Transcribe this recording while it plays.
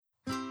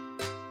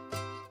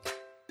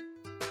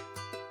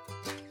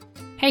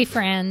Hey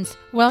friends,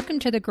 welcome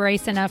to the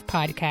Grace Enough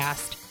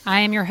podcast. I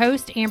am your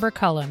host, Amber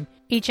Cullum.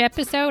 Each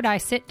episode, I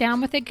sit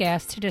down with a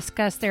guest to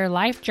discuss their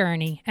life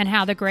journey and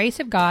how the grace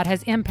of God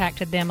has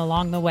impacted them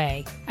along the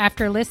way.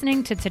 After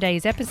listening to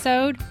today's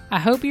episode, I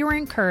hope you are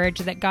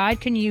encouraged that God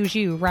can use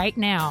you right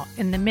now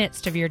in the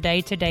midst of your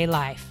day-to-day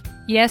life.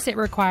 Yes, it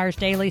requires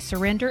daily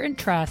surrender and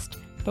trust,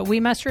 but we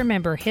must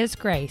remember His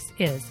grace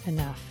is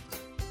enough.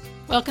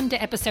 Welcome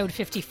to episode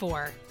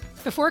 54.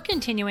 Before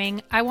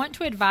continuing, I want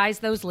to advise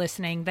those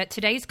listening that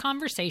today's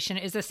conversation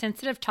is a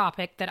sensitive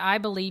topic that I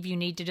believe you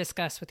need to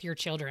discuss with your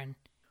children.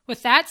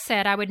 With that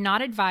said, I would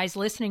not advise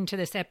listening to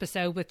this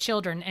episode with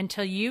children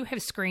until you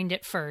have screened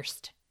it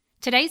first.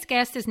 Today's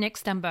guest is Nick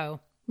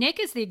Stumbo.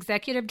 Nick is the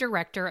executive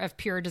director of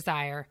Pure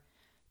Desire.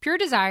 Pure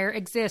Desire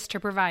exists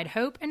to provide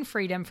hope and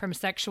freedom from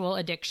sexual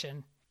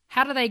addiction.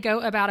 How do they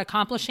go about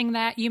accomplishing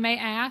that, you may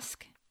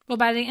ask? Well,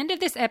 by the end of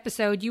this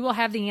episode, you will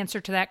have the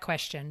answer to that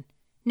question.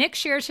 Nick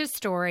shares his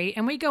story,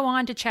 and we go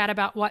on to chat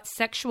about what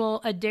sexual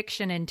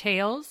addiction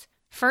entails,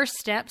 first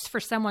steps for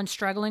someone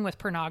struggling with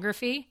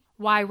pornography,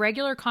 why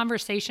regular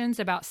conversations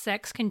about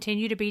sex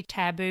continue to be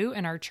taboo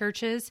in our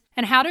churches,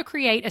 and how to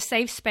create a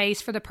safe space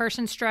for the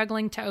person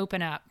struggling to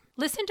open up.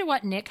 Listen to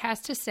what Nick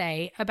has to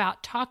say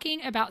about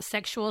talking about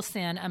sexual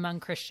sin among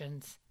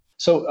Christians.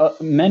 So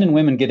men and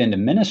women get into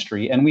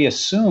ministry, and we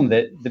assume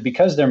that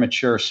because they're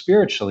mature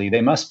spiritually,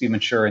 they must be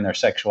mature in their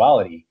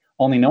sexuality.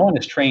 Only no one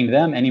has trained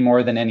them any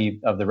more than any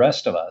of the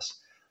rest of us.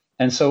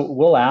 And so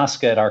we'll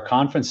ask at our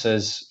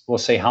conferences, we'll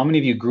say, how many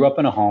of you grew up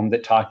in a home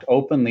that talked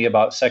openly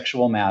about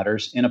sexual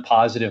matters in a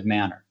positive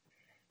manner?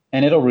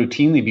 And it'll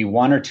routinely be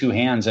one or two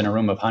hands in a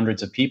room of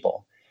hundreds of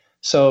people.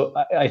 So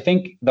I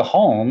think the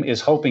home is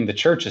hoping the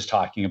church is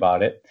talking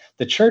about it.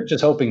 The church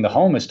is hoping the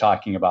home is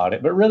talking about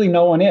it, but really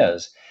no one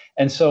is.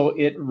 And so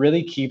it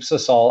really keeps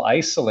us all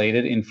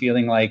isolated in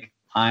feeling like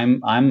I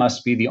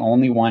must be the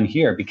only one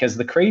here. Because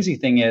the crazy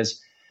thing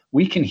is,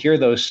 we can hear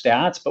those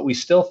stats, but we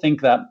still think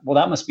that, well,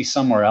 that must be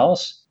somewhere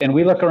else. And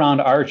we look around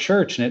our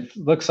church and it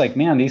looks like,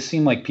 man, these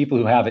seem like people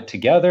who have it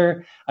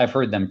together. I've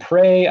heard them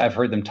pray. I've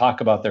heard them talk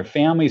about their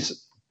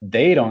families.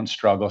 They don't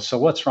struggle. So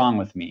what's wrong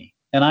with me?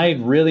 And I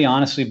really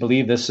honestly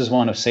believe this is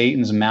one of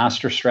Satan's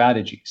master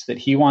strategies, that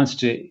he wants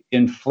to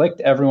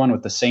inflict everyone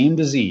with the same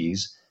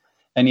disease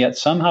and yet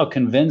somehow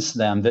convince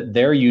them that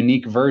their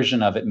unique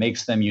version of it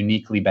makes them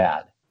uniquely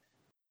bad.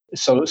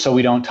 So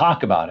we don't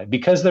talk about it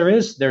because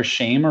there's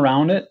shame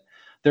around it.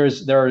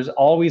 There's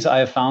always, I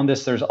have found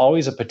this, there's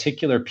always a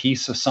particular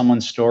piece of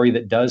someone's story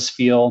that does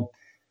feel,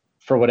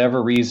 for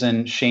whatever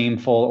reason,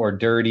 shameful or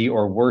dirty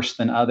or worse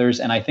than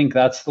others. And I think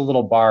that's the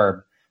little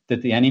barb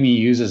that the enemy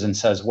uses and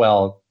says,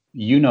 well,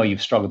 you know,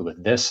 you've struggled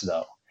with this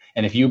though.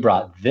 And if you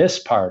brought this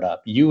part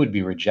up, you would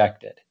be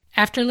rejected.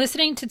 After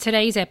listening to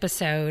today's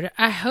episode,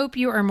 I hope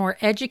you are more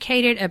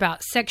educated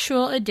about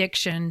sexual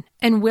addiction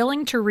and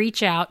willing to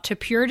reach out to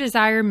Pure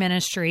Desire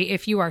Ministry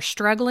if you are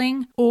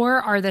struggling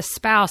or are the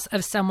spouse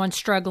of someone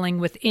struggling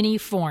with any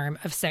form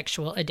of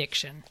sexual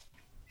addiction.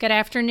 Good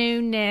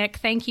afternoon, Nick.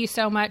 Thank you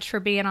so much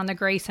for being on the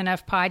Grace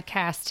Enough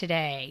podcast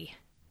today.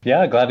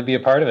 Yeah, glad to be a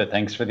part of it.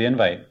 Thanks for the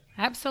invite.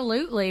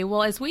 Absolutely.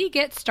 Well, as we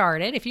get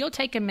started, if you'll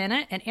take a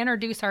minute and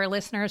introduce our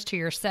listeners to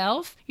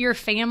yourself, your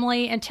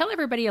family, and tell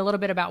everybody a little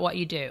bit about what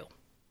you do.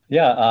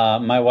 Yeah,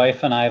 my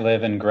wife and I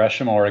live in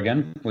Gresham,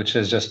 Oregon, which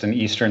is just an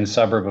eastern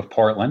suburb of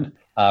Portland.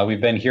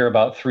 We've been here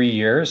about 3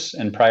 years,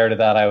 and prior to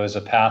that, I was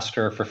a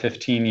pastor for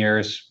 15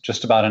 years,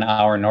 just about an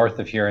hour north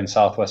of here in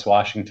Southwest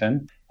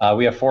Washington.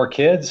 We have 4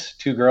 kids,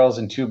 2 girls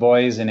and 2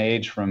 boys in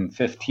age from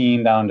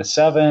 15 down to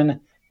 7.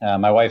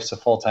 My wife's a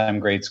full-time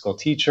grade school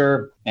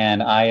teacher,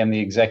 and I am the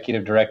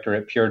executive director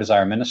at Pure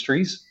Desire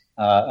Ministries,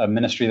 a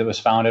ministry that was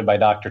founded by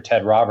Dr.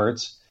 Ted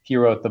Roberts. He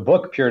wrote the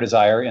book Pure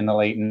Desire in the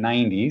late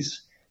 90s,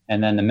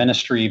 and then the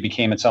ministry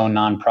became its own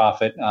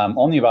nonprofit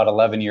only about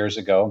 11 years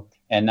ago.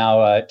 And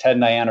now Ted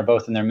and Diane are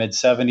both in their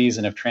mid-70s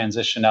and have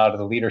transitioned out of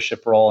the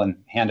leadership role and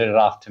handed it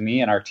off to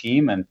me and our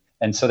team.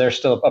 And so they're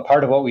still a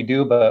part of what we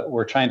do, but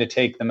we're trying to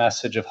take the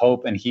message of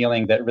hope and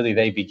healing that really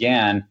they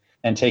began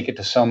and take it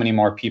to so many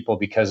more people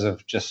because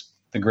of just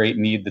the great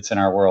need that's in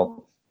our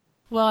world.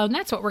 Well, and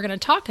that's what we're going to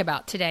talk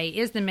about today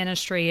is the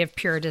ministry of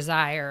Pure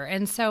Desire.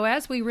 And so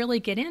as we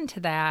really get into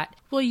that,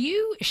 will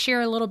you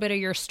share a little bit of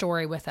your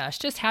story with us,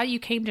 just how you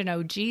came to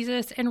know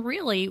Jesus and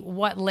really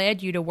what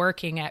led you to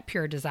working at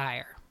Pure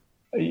Desire?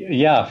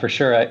 Yeah, for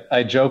sure.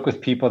 I joke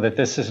with people that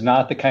this is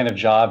not the kind of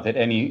job that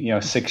any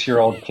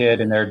 6-year-old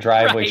kid in their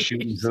driveway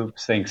shooting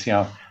hoops thinks,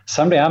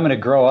 someday I'm going to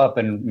grow up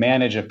and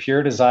manage a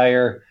Pure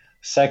Desire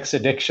sex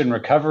addiction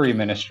recovery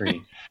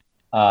ministry.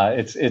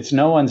 It's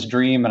no one's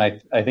dream.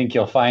 And I think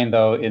you'll find,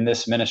 though, in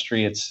this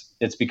ministry,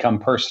 it's become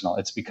personal.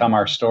 It's become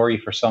our story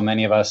for so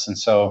many of us. And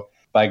so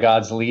by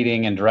God's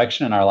leading and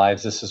direction in our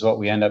lives, this is what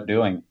we end up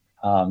doing.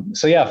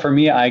 For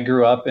me, I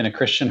grew up in a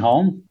Christian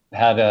home.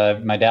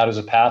 My dad was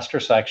a pastor.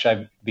 So actually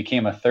I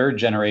became a 3rd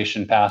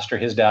generation pastor.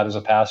 His dad was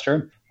a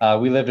pastor.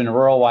 We lived in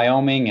rural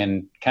Wyoming,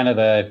 and kind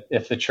of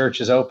if the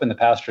church is open, the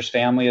pastor's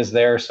family is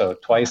there. So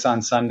twice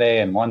on Sunday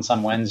and once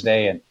on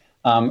Wednesday. And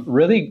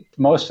Really,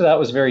 most of that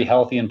was very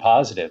healthy and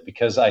positive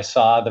because I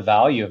saw the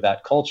value of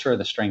that culture,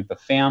 the strength of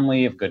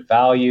family, of good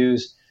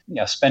values,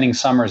 spending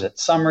summers at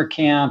summer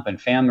camp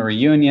and family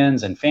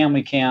reunions and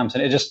family camps.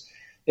 And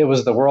it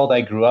was the world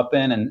I grew up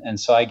in. And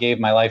so I gave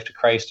my life to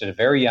Christ at a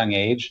very young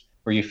age,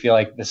 where you feel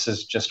like this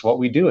is just what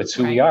we do. It's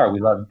who we are.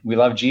 We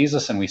love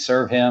Jesus and we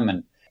serve him.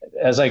 And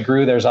as I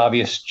grew, there's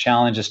obvious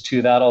challenges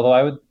to that.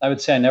 Although I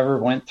would say I never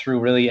went through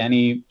really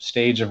any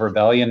stage of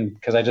rebellion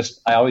because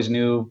I always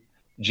knew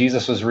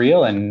Jesus was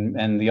real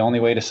and the only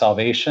way to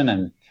salvation.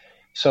 And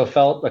so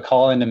felt a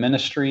call into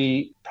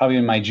ministry probably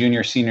in my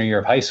junior, senior year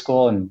of high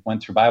school, and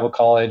went through Bible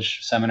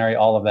college, seminary,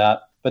 all of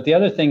that. But the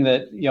other thing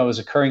that was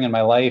occurring in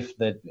my life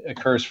that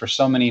occurs for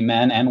so many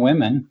men and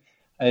women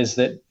is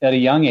that at a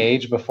young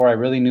age, before I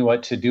really knew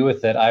what to do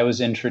with it, I was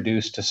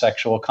introduced to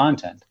sexual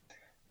content.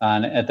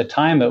 And at the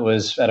time, it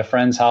was at a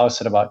friend's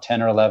house at about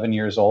 10 or 11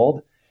 years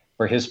old,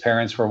 where his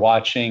parents were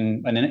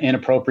watching an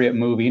inappropriate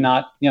movie,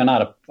 not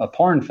a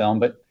porn film,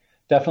 but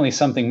definitely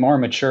something more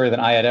mature than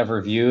I had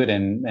ever viewed,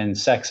 and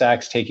sex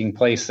acts taking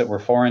place that were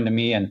foreign to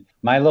me. And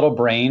my little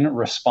brain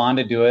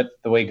responded to it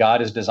the way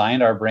God has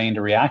designed our brain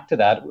to react to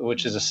that,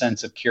 which is a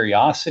sense of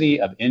curiosity,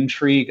 of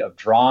intrigue, of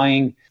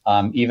drawing,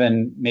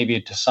 even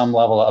maybe to some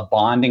level of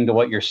bonding to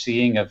what you're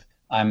seeing, of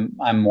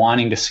I'm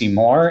wanting to see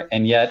more.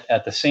 And yet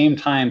at the same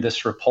time,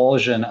 this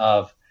repulsion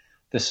of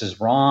this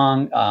is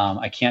wrong.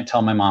 I can't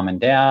tell my mom and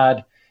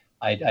dad.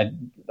 I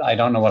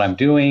don't know what I'm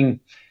doing.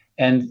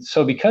 And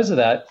so because of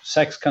that,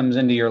 sex comes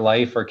into your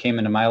life, or came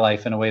into my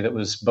life, in a way that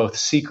was both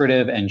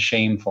secretive and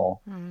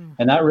shameful.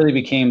 And that really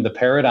became the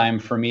paradigm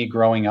for me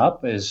growing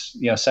up, is,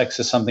 sex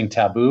is something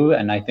taboo.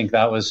 And I think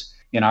that was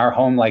in our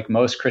home, like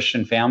most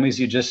Christian families,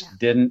 you just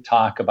didn't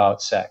talk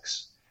about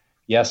sex.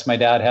 Yes, my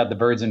dad had the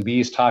birds and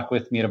bees talk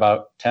with me at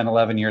about 10,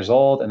 11 years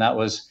old. And that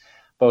was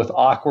both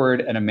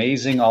awkward and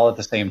amazing all at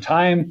the same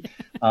time.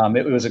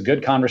 It was a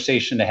good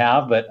conversation to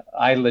have, but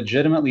I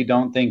legitimately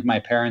don't think my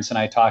parents and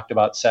I talked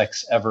about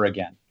sex ever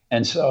again.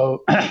 And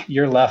so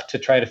you're left to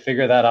try to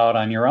figure that out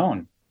on your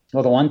own.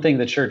 Well, the one thing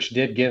the church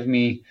did give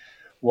me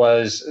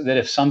was that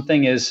if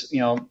something is,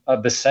 a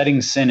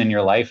besetting sin in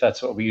your life,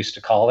 that's what we used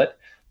to call it,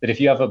 that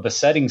if you have a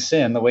besetting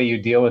sin, the way you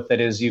deal with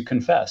it is you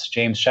confess.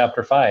 James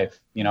chapter 5,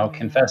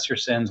 confess your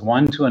sins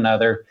one to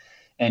another,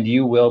 and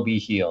you will be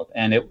healed.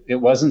 And it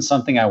wasn't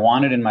something I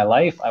wanted in my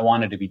life. I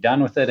wanted to be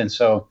done with it. And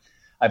so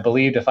I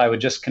believed if I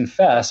would just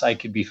confess, I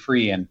could be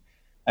free. And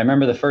I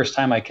remember the first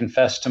time I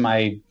confessed to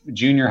my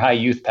junior high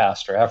youth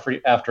pastor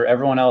after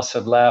everyone else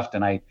had left,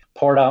 and I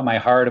poured out my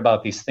heart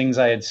about these things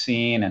I had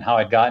seen and how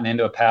I'd gotten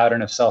into a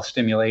pattern of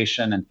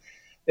self-stimulation. And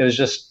it was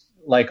just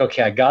like,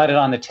 okay, I got it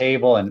on the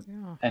table,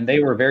 and they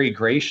were very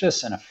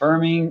gracious and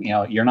affirming.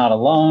 You're not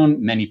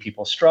alone. Many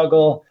people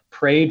struggle.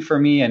 Prayed for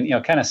me, and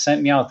kind of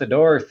sent me out the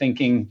door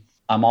thinking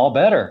I'm all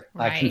better.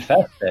 Right. I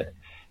confessed it.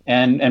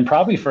 And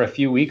probably for a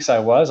few weeks I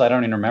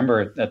don't even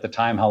remember at the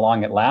time how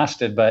long it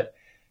lasted, but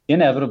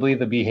inevitably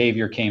the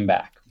behavior came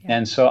back. Yeah.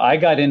 And so I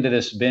got into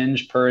this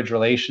binge purge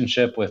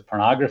relationship with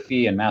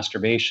pornography and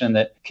masturbation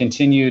that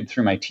continued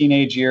through my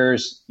teenage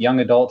years, young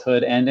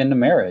adulthood, and into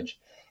marriage.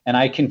 And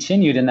I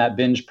continued in that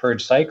binge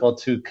purge cycle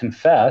to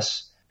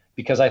confess,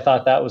 because I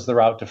thought that was the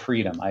route to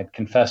freedom. I'd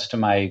confessed to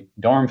my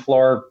dorm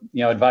floor,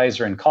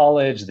 advisor in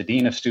college, the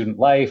dean of student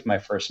life, my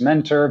first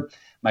mentor,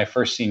 my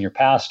first senior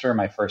pastor,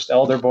 my first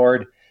elder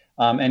board,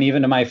 and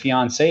even to my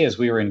fiance as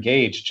we were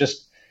engaged,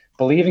 just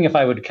believing if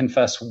I would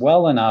confess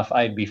well enough,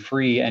 I'd be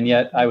free, and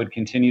yet I would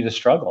continue to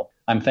struggle.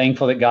 I'm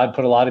thankful that God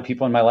put a lot of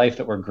people in my life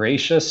that were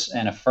gracious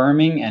and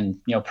affirming and,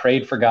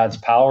 prayed for God's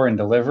power and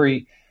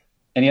delivery,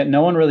 and yet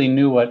no one really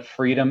knew what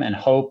freedom and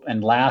hope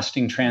and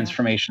lasting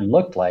transformation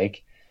looked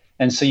like.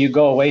 And so you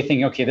go away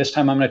thinking, okay, this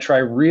time I'm going to try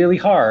really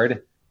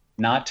hard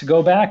not to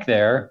go back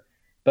there.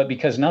 But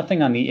because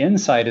nothing on the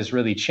inside has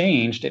really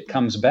changed, it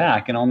comes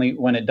back. And only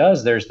when it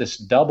does, there's this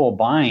double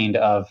bind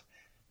of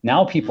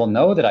now people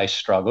know that I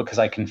struggle because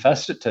I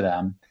confessed it to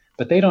them,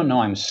 but they don't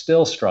know I'm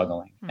still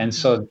struggling. Mm-hmm. And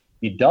so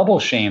the double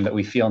shame that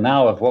we feel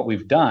now of what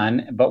we've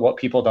done, but what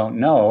people don't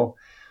know,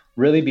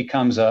 really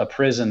becomes a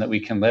prison that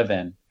we can live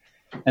in.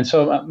 And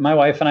so my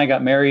wife and I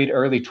got married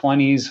early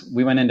 20s.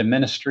 We went into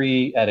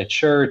ministry at a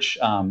church.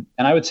 And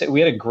I would say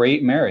we had a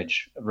great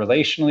marriage,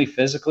 relationally,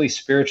 physically,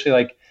 spiritually,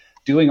 like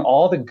doing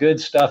all the good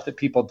stuff that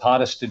people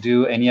taught us to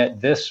do. And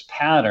yet this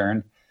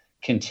pattern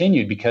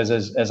continued because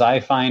as I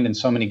find and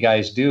so many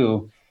guys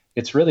do,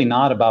 it's really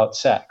not about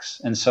sex.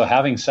 And so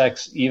having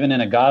sex, even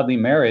in a godly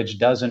marriage,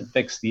 doesn't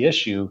fix the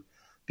issue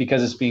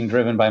because it's being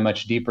driven by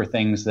much deeper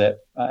things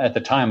that at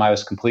the time I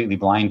was completely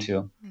blind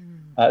to.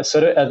 At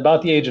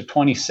about the age of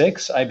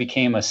 26, I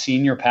became a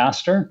senior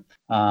pastor.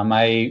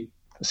 My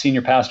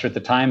senior pastor at the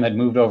time had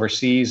moved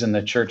overseas, and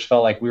the church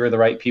felt like we were the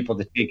right people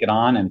to take it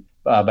on. And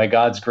by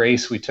God's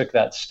grace, we took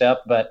that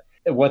step. But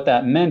what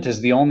that meant is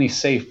the only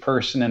safe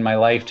person in my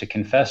life to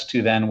confess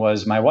to then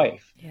was my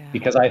wife,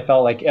 because I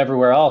felt like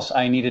everywhere else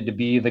I needed to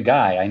be the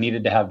guy. I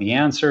needed to have the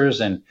answers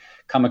and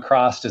come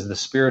across as the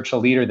spiritual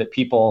leader that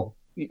people,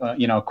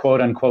 quote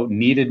unquote,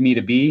 needed me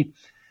to be.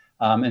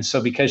 And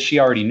so because she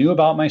already knew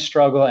about my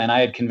struggle and I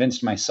had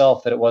convinced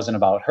myself that it wasn't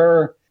about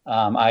her,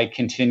 I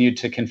continued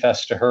to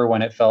confess to her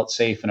when it felt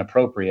safe and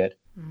appropriate.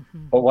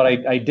 Mm-hmm. But what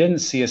I didn't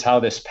see is how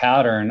this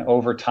pattern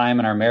over time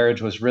in our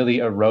marriage was really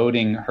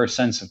eroding her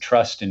sense of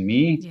trust in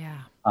me,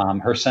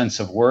 her sense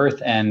of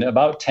worth. And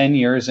about 10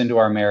 years into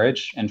our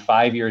marriage and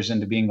 5 years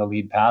into being the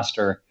lead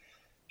pastor,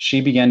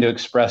 she began to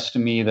express to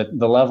me that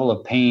the level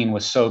of pain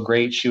was so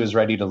great she was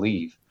ready to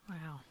leave.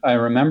 Wow. I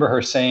remember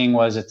her saying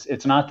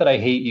it's not that I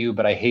hate you,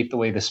 but I hate the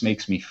way this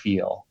makes me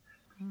feel.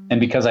 Mm. And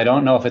because I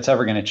don't know if it's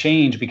ever going to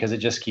change because it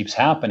just keeps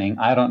happening,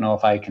 I don't know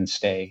if I can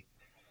stay.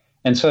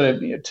 And so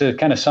to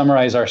kind of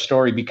summarize our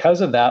story, because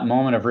of that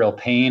moment of real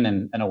pain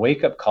and a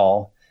wake-up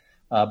call,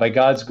 by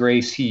God's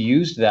grace, he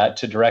used that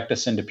to direct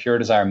us into Pure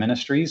Desire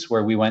Ministries,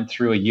 where we went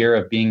through a year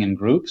of being in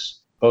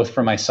groups, both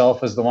for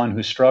myself as the one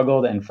who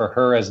struggled and for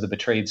her as the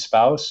betrayed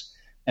spouse,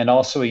 and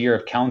also a year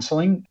of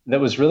counseling.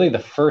 That was really the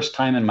first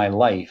time in my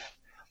life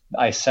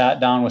I sat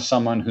down with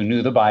someone who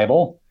knew the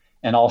Bible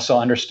and also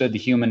understood the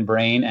human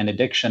brain and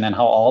addiction and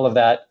how all of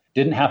that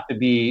didn't have to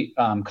be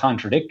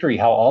contradictory,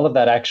 how all of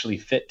that actually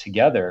fit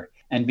together,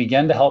 and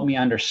began to help me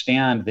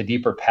understand the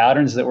deeper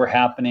patterns that were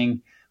happening,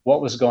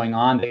 what was going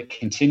on that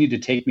continued to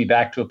take me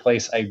back to a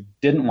place I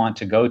didn't want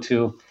to go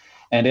to.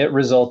 And it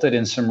resulted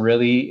in some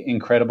really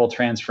incredible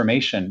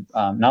transformation,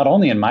 not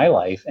only in my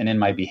life and in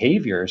my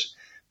behaviors,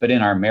 but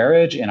in our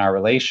marriage, in our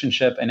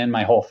relationship, and in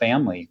my whole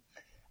family.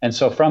 And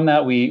so from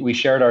that, we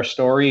shared our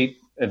story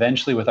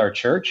eventually with our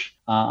church.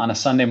 On a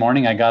Sunday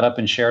morning, I got up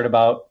and shared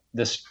about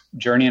this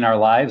journey in our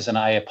lives, and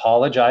I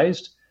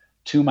apologized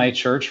to my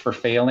church for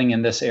failing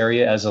in this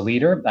area as a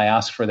leader. I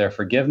asked for their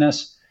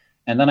forgiveness,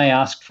 and then I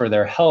asked for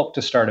their help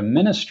to start a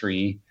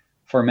ministry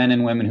for men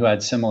and women who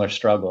had similar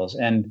struggles.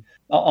 And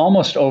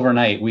almost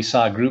overnight, we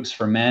saw groups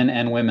for men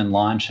and women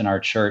launch in our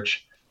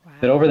church. Wow.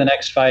 That over the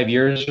next 5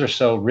 years or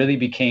so really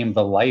became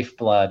the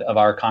lifeblood of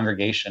our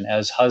congregation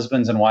as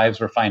husbands and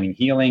wives were finding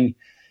healing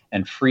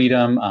and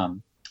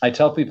freedom. I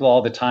tell people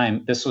all the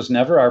time, this was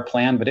never our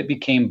plan, but it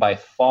became by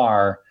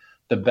far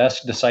the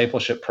best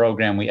discipleship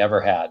program we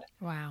ever had.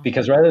 Wow.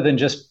 Because rather than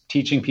just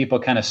teaching people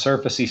kind of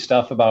surfacey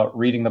stuff about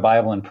reading the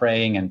Bible and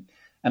praying, and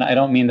I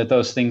don't mean that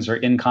those things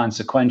are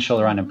inconsequential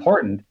or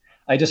unimportant,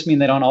 I just mean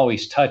they don't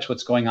always touch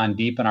what's going on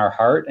deep in our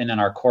heart and in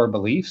our core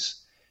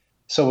beliefs.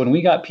 So when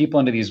we got people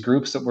into these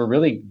groups that were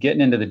really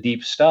getting into the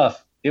deep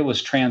stuff, it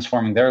was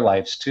transforming their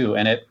lives too.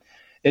 And it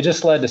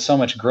just led to so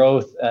much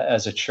growth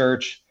as a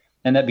church.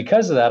 And that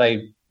because of that,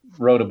 I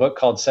wrote a book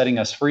called Setting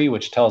Us Free,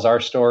 which tells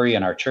our story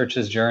and our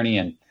church's journey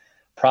and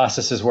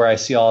processes where I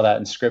see all that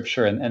in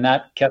scripture. And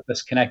that kept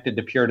us connected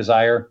to Pure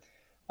Desire,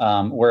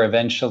 where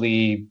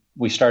eventually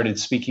we started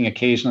speaking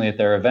occasionally at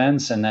their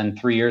events. And then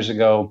 3 years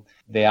ago,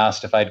 they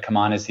asked if I'd come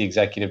on as the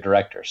executive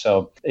director.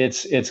 So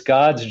it's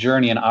God's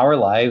journey in our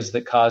lives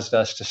that caused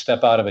us to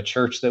step out of a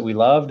church that we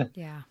loved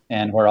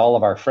and where all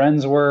of our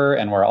friends were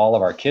and where all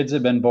of our kids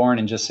had been born,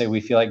 and just say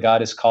we feel like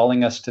God is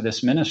calling us to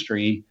this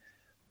ministry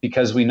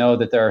because we know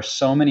that there are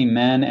so many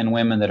men and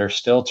women that are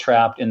still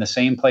trapped in the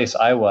same place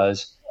I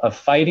was, of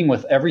fighting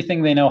with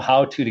everything they know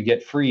how to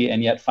get free,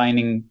 and yet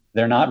finding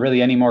they're not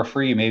really any more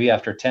free, maybe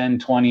after 10,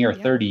 20, or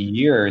 30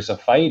 years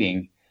of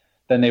fighting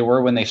than they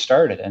were when they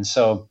started. And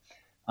so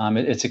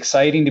it's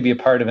exciting to be a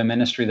part of a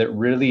ministry that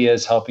really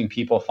is helping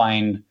people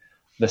find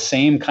the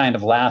same kind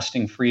of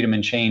lasting freedom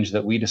and change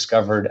that we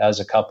discovered as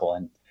a couple.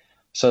 And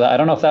so I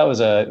don't know if that was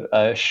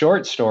a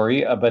short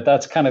story, but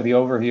that's kind of the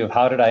overview of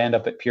how did I end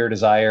up at Pure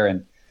Desire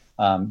and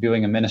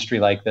doing a ministry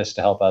like this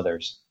to help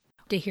others.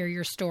 To hear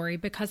your story,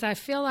 because I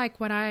feel like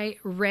when I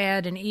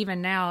read, and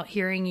even now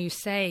hearing you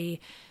say,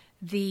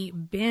 the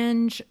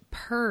binge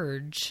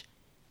purge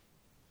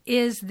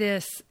is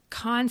this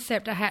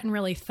concept I hadn't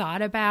really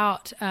thought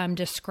about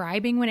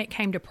describing when it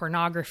came to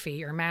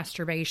pornography or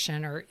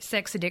masturbation or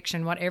sex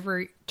addiction,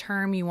 whatever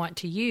term you want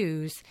to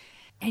use.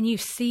 And you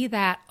see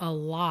that a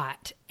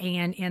lot.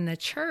 And in the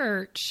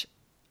church,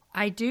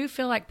 I do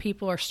feel like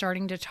people are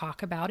starting to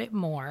talk about it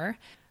more.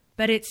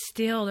 But it's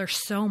still, there's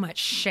so much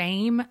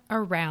shame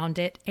around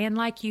it. And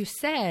like you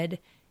said,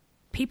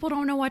 people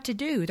don't know what to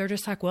do. They're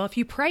just like, well, if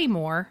you pray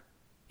more,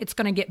 it's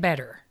going to get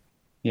better.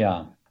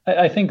 Yeah.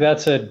 I think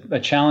that's a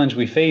challenge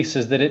we face,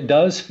 is that it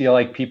does feel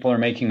like people are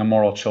making a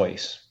moral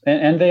choice.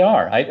 And they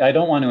are. I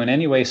don't want to in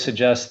any way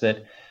suggest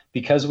that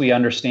because we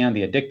understand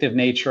the addictive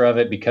nature of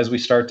it, because we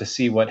start to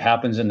see what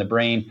happens in the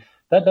brain,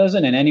 that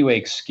doesn't in any way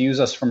excuse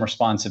us from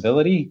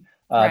responsibility.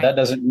 Right. That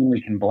doesn't mean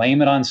we can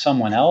blame it on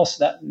someone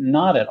else.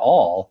 Not at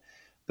all.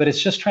 But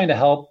it's just trying to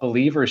help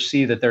believers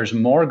see that there's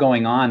more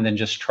going on than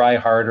just try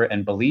harder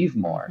and believe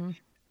more. Mm-hmm.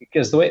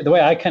 Because the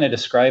way I kind of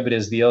describe it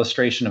is the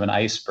illustration of an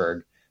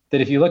iceberg.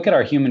 That if you look at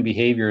our human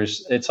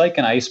behaviors, it's like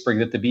an iceberg,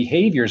 that the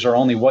behaviors are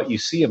only what you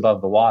see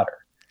above the water.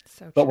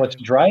 But what's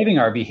driving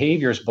our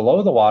behaviors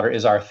below the water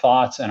is our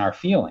thoughts and our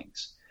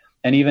feelings.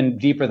 And even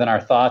deeper than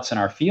our thoughts and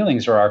our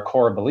feelings are our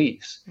core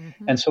beliefs.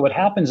 Mm-hmm. And so what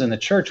happens in the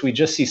church, we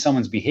just see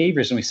someone's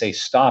behaviors and we say,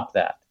 stop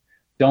that.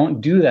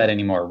 Don't do that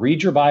anymore.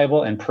 Read your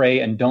Bible and pray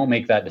and don't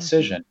make that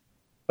decision.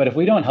 Mm-hmm. But if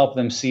we don't help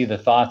them see the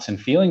thoughts and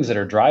feelings that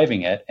are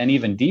driving it, and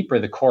even deeper,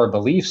 the core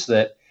beliefs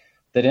that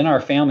in our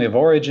family of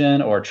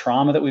origin or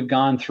trauma that we've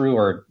gone through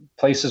or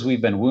places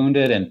we've been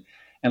wounded, and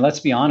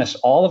let's be honest,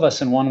 all of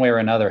us in one way or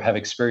another have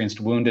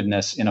experienced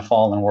woundedness in a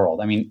fallen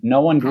world. I mean,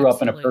 no one grew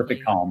up in a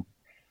perfect home.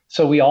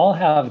 So we all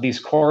have these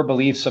core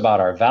beliefs about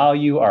our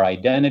value, our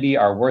identity,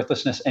 our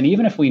worthlessness. And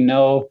even if we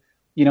know,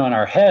 in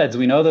our heads,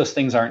 we know those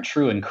things aren't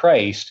true in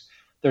Christ,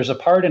 there's a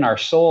part in our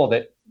soul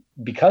that,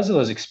 because of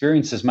those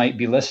experiences, might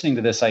be listening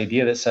to this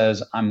idea that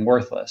says, I'm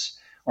worthless,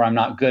 or I'm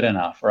not good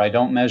enough, or I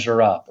don't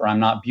measure up, or I'm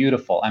not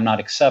beautiful, I'm not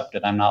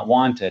accepted, I'm not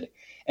wanted.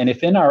 And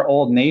if in our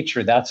old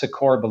nature, that's a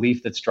core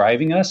belief that's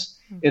driving us,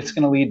 it's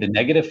going to lead to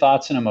negative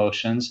thoughts and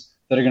emotions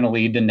that are going to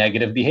lead to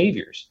negative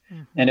behaviors.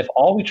 And if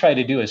all we try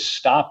to do is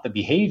stop the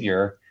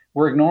behavior,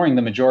 we're ignoring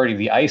the majority of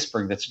the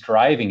iceberg that's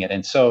driving it.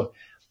 And so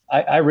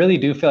I really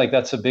do feel like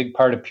that's a big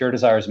part of Pure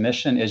Desire's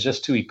mission, is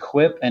just to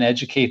equip and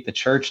educate the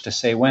church to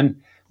say, when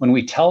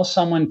we tell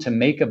someone to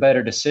make a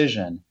better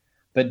decision,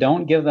 but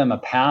don't give them a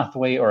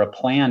pathway or a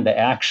plan to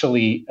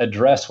actually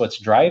address what's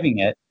driving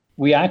it,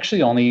 we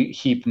actually only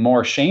heap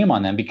more shame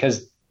on them,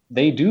 because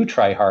they do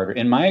try harder.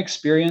 In my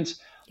experience,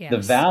 the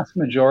vast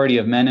majority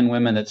of men and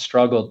women that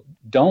struggle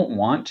don't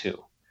want to.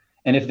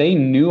 And if they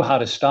knew how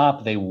to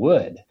stop, they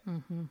would.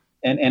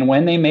 And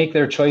when they make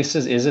their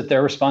choices, is it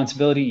their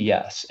responsibility?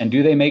 Yes. And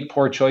do they make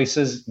poor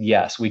choices?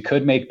 Yes. We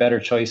could make better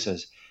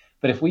choices.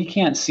 But if we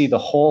can't see the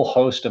whole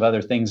host of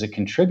other things that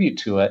contribute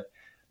to it,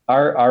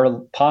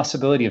 our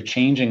possibility of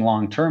changing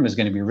long-term is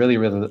going to be really,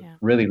 really,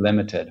 really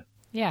limited.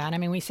 Yeah. And I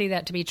mean, we see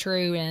that to be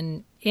true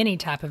in any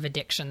type of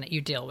addiction that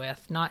you deal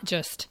with, not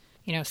just,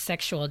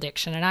 sexual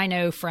addiction. And I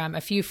know from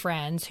a few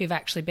friends who've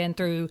actually been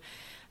through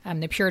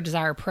the Pure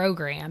Desire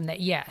program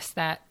that, yes,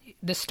 that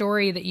the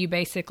story that you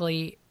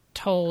basically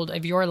told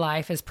of your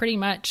life is pretty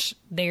much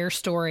their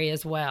story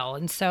as well.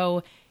 And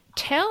so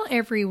tell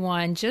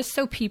everyone, just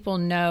so people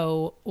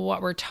know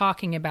what we're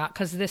talking about,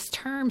 because this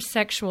term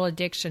sexual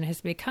addiction has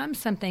become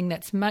something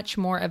that's much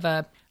more of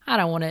a,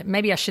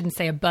 maybe I shouldn't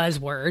say a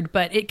buzzword,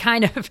 but it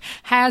kind of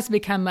has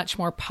become much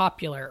more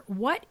popular.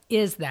 What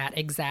is that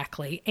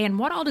exactly? And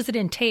what all does it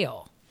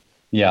entail?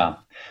 Yeah.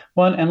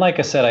 Well, and like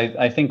I said,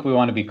 I think we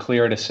want to be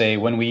clear to say,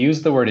 when we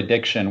use the word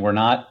addiction, we're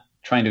not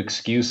trying to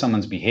excuse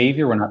someone's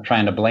behavior. We're not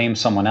trying to blame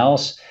someone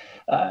else.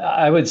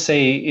 I would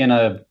say in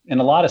a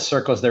lot of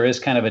circles, there is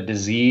kind of a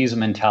disease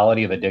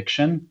mentality of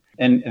addiction.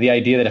 And the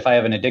idea that if I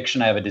have an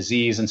addiction, I have a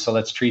disease. And so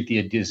let's treat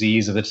the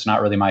disease as if it's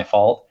not really my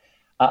fault.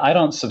 I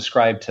don't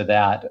subscribe to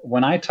that.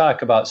 When I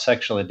talk about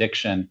sexual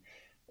addiction,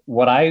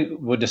 what I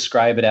would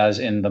describe it as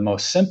in the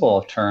most simple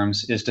of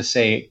terms is to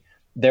say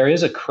there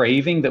is a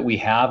craving that we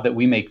have, that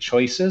we make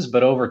choices,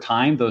 but over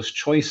time, those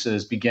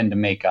choices begin to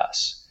make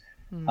us.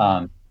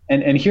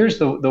 And here's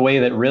the way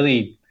that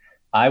really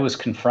I was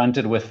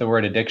confronted with the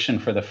word addiction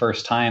for the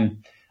first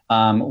time.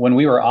 When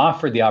we were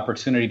offered the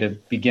opportunity to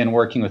begin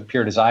working with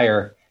Pure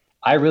Desire,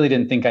 I really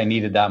didn't think I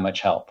needed that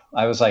much help.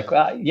 I was like,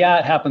 yeah,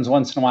 it happens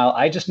once in a while.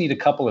 I just need a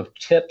couple of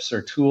tips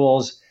or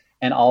tools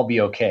and I'll be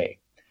okay.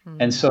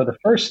 And so the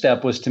first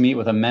step was to meet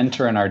with a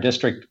mentor in our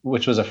district,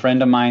 which was a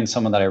friend of mine,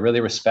 someone that I really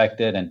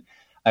respected. And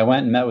I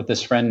went and met with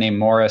this friend named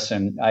Morris,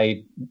 and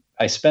I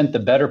spent the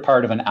better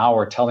part of an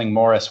hour telling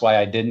Morris why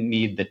I didn't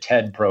need the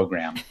TED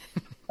program.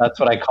 That's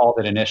what I called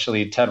it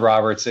initially. Ted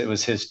Roberts, it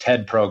was his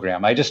TED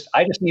program. I just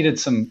needed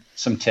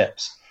some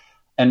tips.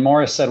 And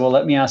Morris said, well,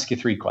 let me ask you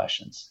 3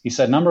 questions. He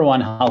said, number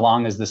one, how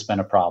long has this been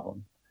a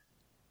problem?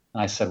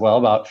 And I said, well,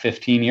 about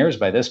 15 years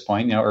by this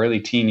point, early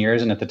teen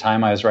years. And at the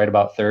time I was right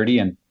about 30.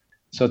 And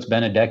so it's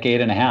been a decade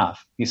and a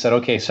half. He said,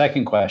 okay,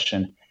 second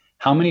question,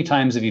 how many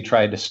times have you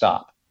tried to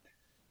stop?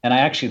 And I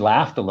actually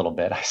laughed a little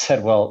bit. I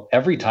said, well,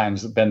 every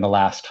time's been the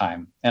last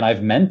time. And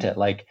I've meant it.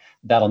 Like,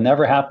 that'll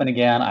never happen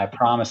again. I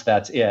promise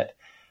that's it.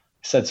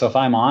 I said, so if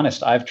I'm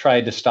honest, I've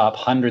tried to stop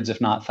hundreds,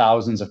 if not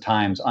thousands of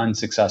times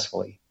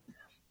unsuccessfully.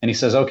 And he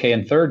says, okay,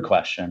 and third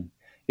question,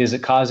 is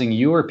it causing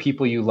you or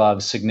people you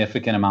love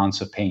significant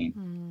amounts of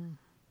pain?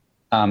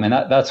 And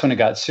that's when it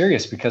got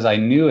serious, because I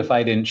knew if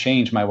I didn't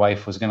change, my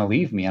wife was going to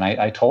leave me. And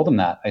I told him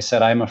that. I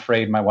said, I'm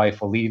afraid my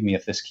wife will leave me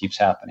if this keeps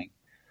happening.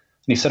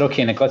 And he said,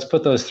 okay, Nick, let's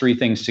put those 3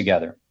 things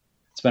together.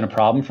 It's been a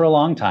problem for a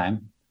long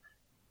time.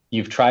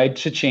 You've tried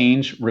to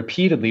change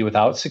repeatedly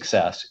without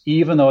success,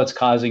 even though it's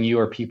causing you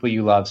or people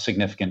you love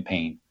significant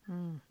pain.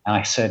 And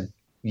I said,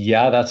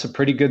 yeah, that's a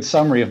pretty good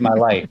summary of my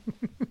life.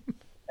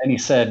 And he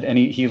said, and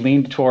he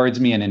leaned towards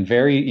me, and in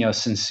very,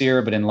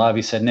 sincere, but in love,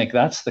 he said, Nick,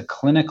 that's the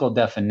clinical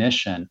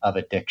definition of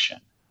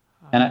addiction.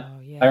 And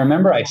I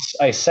remember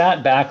I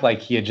sat back like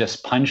he had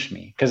just punched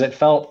me, because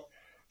it's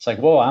like,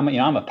 whoa, I'm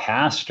a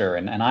pastor,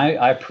 and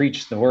I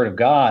preach the word of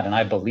God, and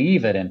I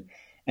believe it. And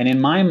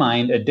in my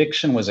mind,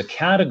 addiction was a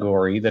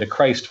category that a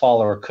Christ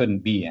follower couldn't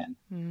be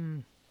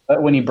in.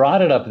 But when he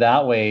brought it up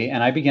that way,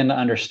 and I began to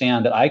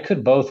understand that I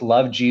could both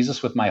love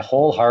Jesus with my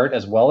whole heart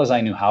as well as I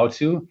knew how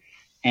to,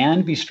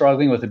 and be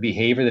struggling with a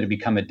behavior that had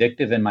become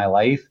addictive in my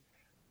life,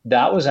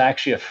 that was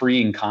actually a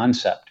freeing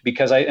concept.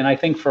 Because I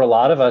think for a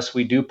lot of us,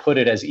 we do put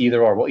it as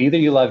either or. Well, either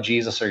you love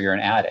Jesus or you're an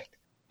addict.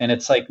 And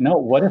it's like, no,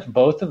 what if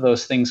both of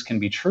those things can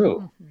be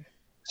true?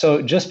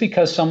 So just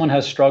because someone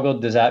has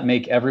struggled, does that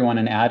make everyone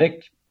an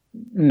addict?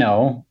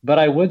 No, but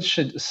I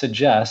should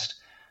suggest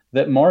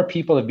that more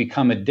people have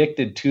become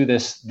addicted to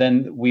this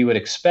than we would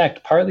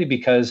expect, partly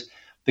because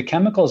the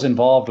chemicals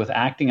involved with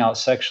acting out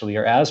sexually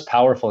are as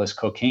powerful as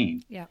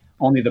cocaine. Yeah.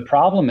 Only the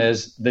problem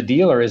is the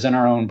dealer is in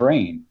our own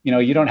brain.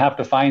 You don't have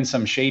to find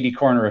some shady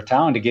corner of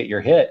town to get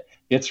your hit.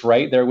 It's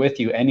right there with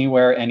you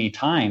anywhere,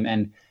 anytime.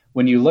 And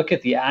when you look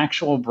at the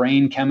actual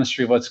brain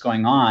chemistry of what's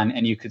going on,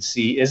 and you could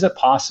see, is it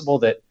possible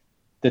that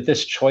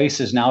this choice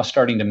is now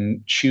starting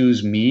to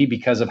choose me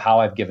because of how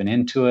I've given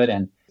into it?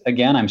 And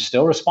again, I'm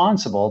still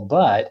responsible,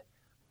 but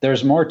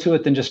there's more to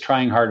it than just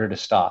trying harder to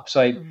stop.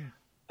 So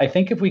I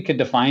think if we could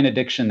define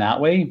addiction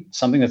that way,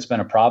 something that's been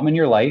a problem in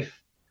your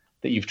life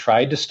that you've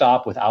tried to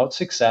stop without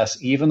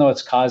success, even though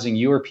it's causing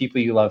you or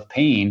people you love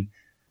pain,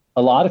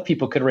 a lot of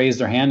people could raise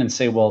their hand and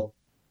say, well,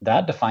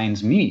 that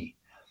defines me.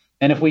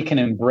 And if we can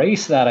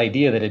embrace that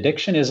idea that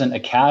addiction isn't a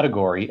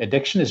category,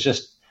 addiction is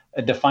just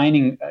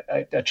defining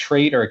a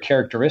trait or a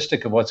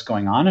characteristic of what's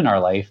going on in our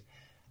life,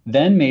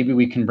 then maybe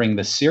we can bring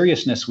the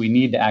seriousness we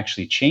need to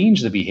actually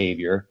change the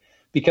behavior.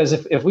 Because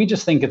if we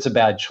just think it's a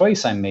bad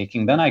choice I'm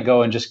making, then I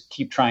go and just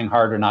keep trying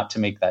harder not to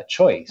make that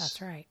choice.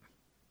 That's right.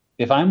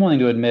 If I'm willing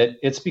to admit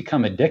it's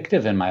become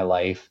addictive in my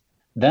life,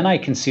 then I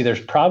can see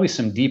there's probably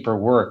some deeper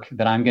work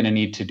that I'm going to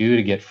need to do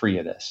to get free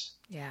of this.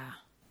 Yeah.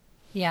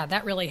 Yeah,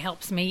 that really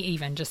helps me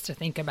even just to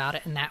think about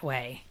it in that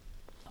way.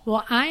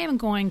 Well, I am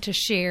going to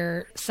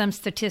share some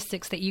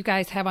statistics that you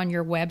guys have on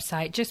your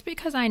website, just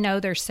because I know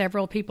there's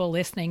several people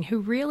listening who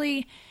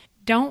really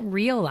don't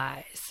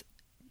realize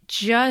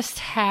just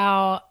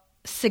how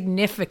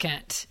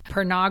significant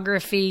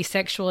pornography,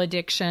 sexual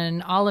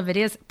addiction, all of it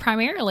is.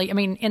 Primarily,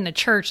 in the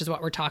church is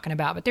what we're talking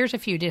about, but there's a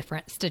few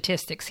different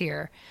statistics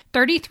here.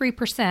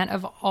 33%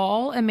 of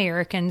all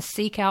Americans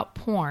seek out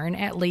porn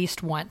at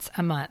least once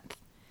a month.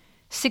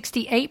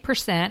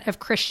 68% of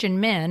Christian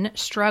men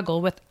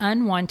struggle with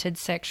unwanted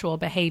sexual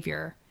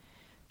behavior.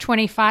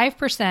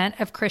 25%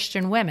 of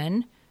Christian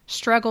women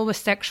struggle with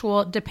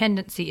sexual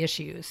dependency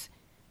issues.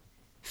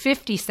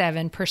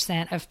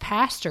 57% of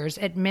pastors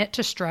admit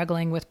to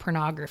struggling with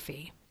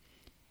pornography.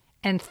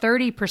 And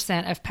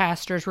 30% of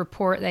pastors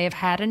report they have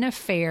had an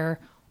affair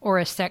or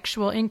a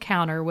sexual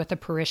encounter with a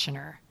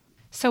parishioner.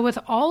 So with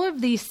all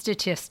of these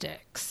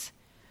statistics,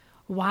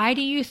 why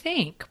do you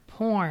think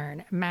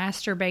porn,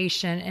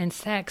 masturbation, and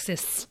sex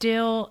is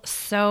still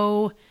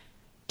so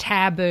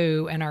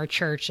taboo in our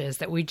churches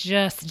that we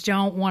just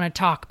don't want to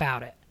talk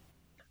about it?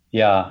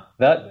 Yeah,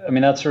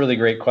 that's a really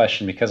great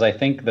question, because I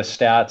think the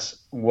stats,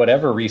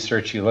 whatever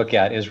research you look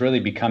at, is really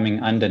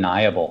becoming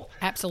undeniable.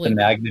 Absolutely. The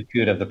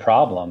magnitude of the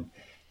problem.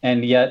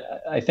 And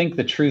yet I think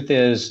the truth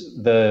is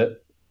the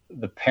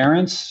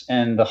parents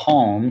and the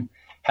home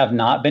have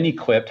not been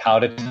equipped how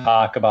to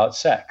talk about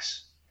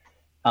sex.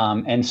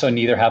 And so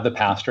neither have the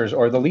pastors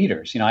or the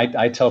leaders.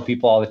 I tell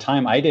people all the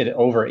time, I did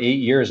over 8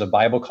 years of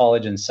Bible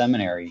college and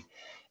seminary.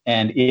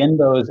 And in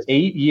those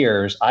 8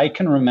 years, I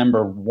can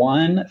remember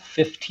one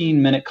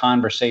 15-minute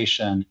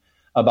conversation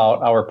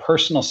about our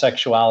personal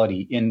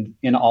sexuality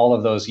in all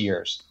of those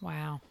years.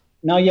 Wow.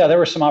 Now, yeah, there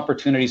were some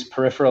opportunities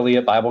peripherally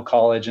at Bible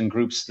college and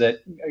groups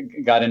that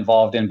got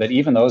involved in, but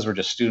even those were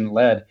just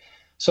student-led.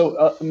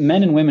 So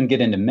men and women get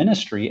into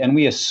ministry, and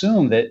we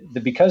assume that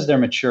because they're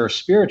mature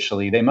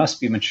spiritually, they must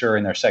be mature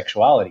in their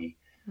sexuality.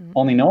 Mm-hmm.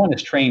 Only no one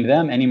has trained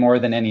them any more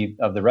than any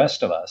of the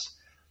rest of us.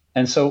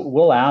 And so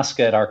we'll ask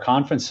at our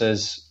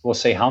conferences, we'll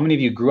say, how many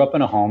of you grew up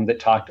in a home that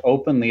talked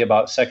openly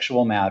about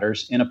sexual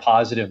matters in a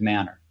positive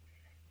manner?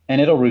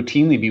 And it'll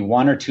routinely be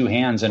one or two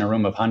hands in a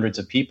room of hundreds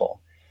of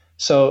people.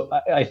 So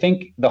I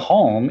think the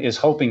home is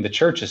hoping the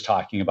church is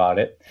talking about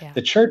it. Yeah.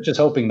 The church is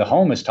hoping the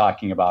home is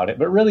talking about it,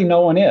 but really no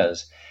one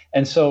is.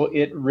 And so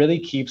it really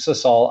keeps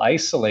us all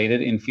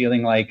isolated in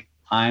feeling like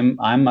I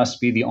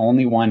must be the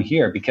only one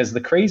here. Because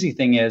the crazy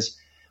thing is,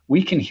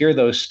 we can hear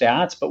those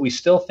stats, but we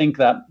still think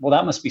that, well,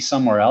 that must be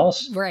somewhere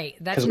else. Right.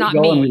 That's not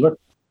me.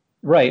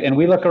 And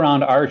we look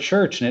around our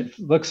church and it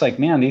looks like,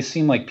 man, these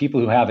seem like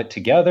people who have it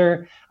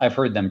together. I've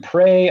heard them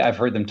pray. I've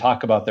heard them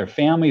talk about their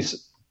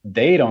families.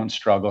 They don't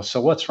struggle. So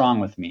what's wrong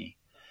with me?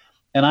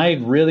 And I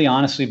really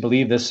honestly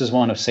believe this is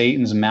one of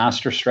Satan's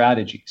master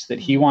strategies, that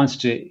he wants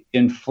to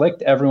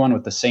inflict everyone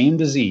with the same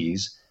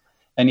disease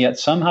and yet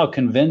somehow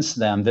convince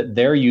them that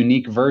their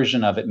unique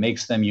version of it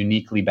makes them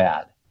uniquely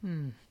bad.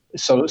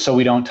 So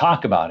we don't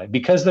talk about it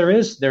because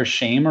there's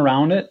shame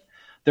around it.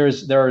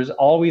 There's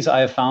always,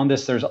 I have found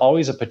this, there's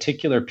always a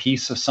particular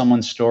piece of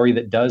someone's story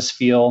that does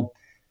feel,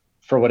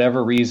 for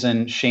whatever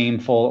reason,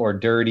 shameful or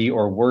dirty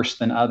or worse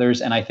than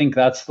others. And I think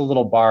that's the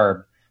little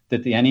barb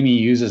that the enemy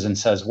uses and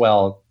says,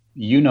 well,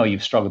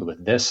 you've struggled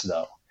with this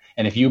though.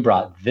 And if you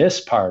brought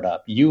this part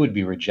up, you would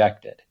be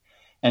rejected.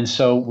 And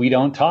so we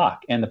don't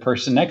talk, and the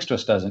person next to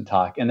us doesn't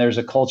talk. And there's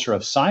a culture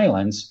of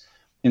silence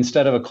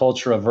instead of a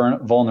culture of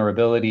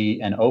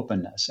vulnerability and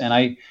openness. And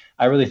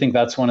I really think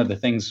that's one of the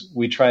things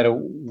we try to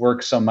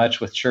work so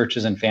much with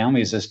churches and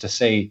families, is to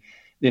say,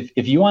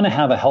 if you want to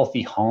have a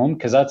healthy home,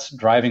 because that's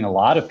driving a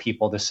lot of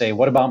people to say,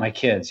 what about my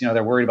kids?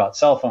 They're worried about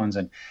cell phones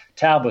and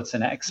tablets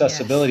and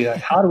accessibility. Yes.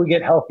 Like, how do we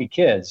get healthy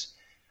kids?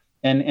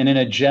 And in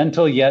a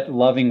gentle yet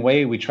loving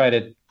way, we try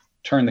to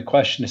turn the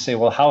question to say,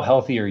 well, how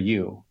healthy are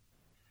you?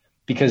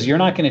 Because you're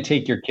not going to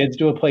take your kids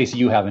to a place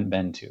you haven't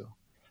been to.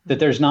 That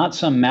there's not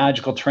some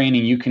magical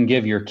training you can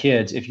give your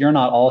kids if you're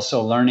not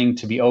also learning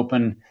to be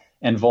open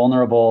and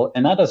vulnerable.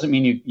 And that doesn't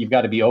mean you've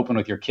got to be open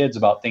with your kids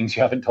about things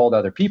you haven't told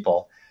other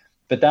people.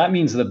 But that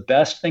means the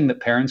best thing that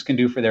parents can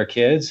do for their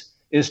kids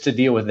is to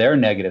deal with their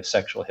negative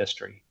sexual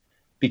history.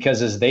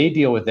 Because as they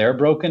deal with their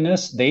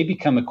brokenness, they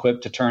become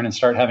equipped to turn and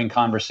start having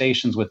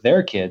conversations with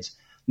their kids,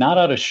 not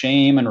out of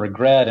shame and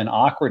regret and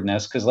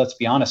awkwardness. Because let's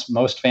be honest,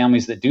 most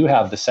families that do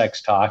have the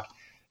sex talk,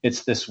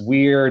 it's this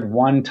weird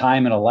one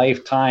time in a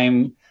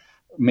lifetime,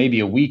 maybe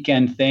a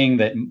weekend thing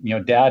that,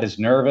 dad is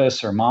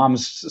nervous or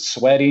mom's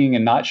sweating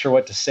and not sure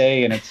what to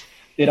say. And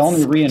it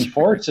only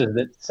reinforces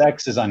that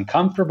sex is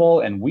uncomfortable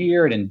and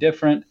weird and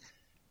different,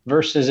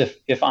 versus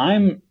if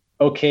I'm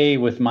okay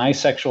with my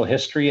sexual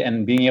history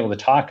and being able to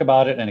talk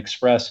about it and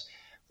express,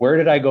 where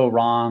did I go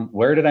wrong?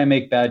 Where did I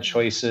make bad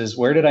choices?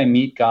 Where did I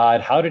meet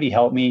God? How did he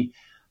help me?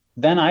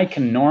 Then I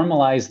can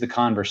normalize the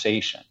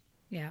conversation.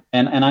 Yeah.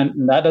 And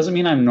that doesn't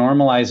mean I'm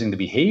normalizing the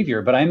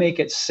behavior, but I make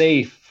it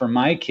safe for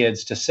my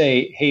kids to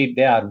say, hey,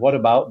 Dad, what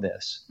about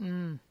this?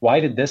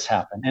 Why did this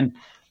happen?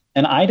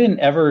 And I didn't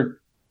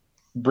ever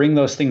bring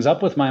those things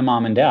up with my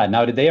mom and dad.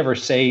 Now, did they ever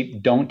say,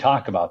 don't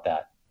talk about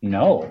that?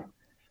 No.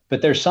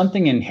 But there's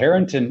something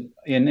inherent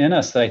in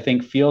us that I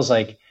think feels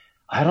like,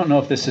 I don't know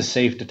if this is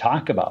safe to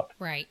talk about.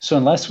 Right. So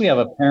unless we have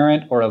a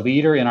parent or a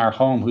leader in our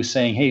home who's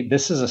saying, hey,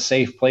 this is a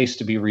safe place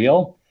to be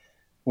real,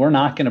 we're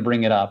not going to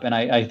bring it up. And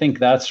I think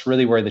that's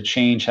really where the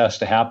change has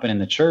to happen in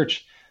the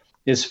church,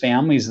 is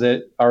families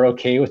that are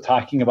okay with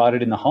talking about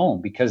it in the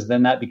home, because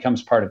then that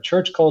becomes part of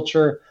church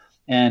culture,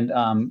 and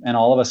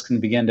all of us can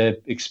begin to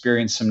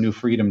experience some new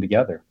freedom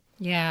together.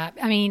 Yeah.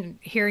 I mean,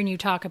 hearing you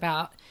talk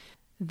about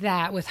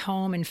that with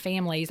home and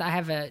families, I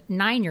have a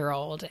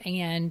 9-year-old,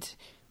 and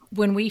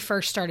when we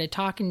first started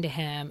talking to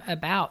him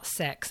about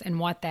sex and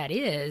what that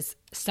is,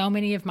 so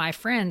many of my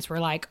friends were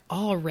like,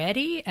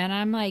 already? And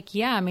I'm like,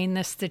 yeah, I mean,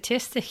 the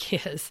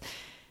statistic is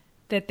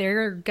that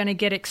they're going to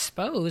get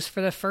exposed for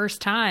the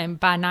first time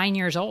by 9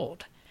 years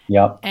old.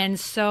 Yep. And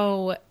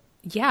so,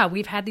 yeah,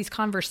 we've had these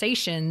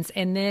conversations,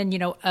 and then,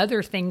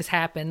 other things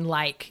happen,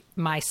 like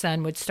my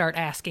son would start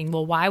asking,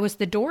 well, why was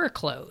the door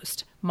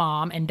closed,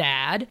 Mom and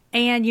Dad?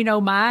 And,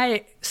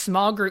 my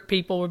small group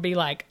people would be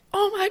like,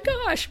 oh my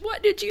gosh,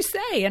 what did you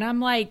say? And I'm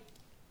like,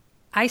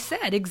 I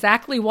said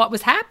exactly what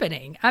was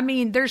happening. I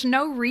mean, there's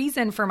no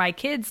reason for my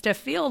kids to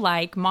feel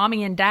like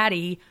Mommy and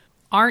Daddy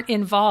aren't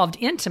involved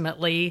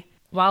intimately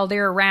while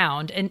they're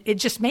around. And it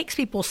just makes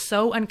people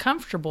so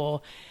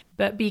uncomfortable.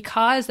 But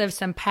because of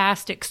some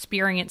past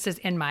experiences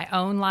in my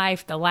own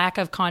life, the lack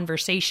of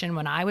conversation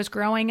when I was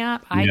growing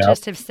up, I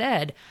just have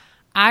said,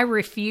 I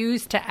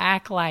refuse to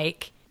act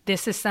like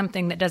this is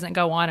something that doesn't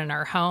go on in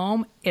our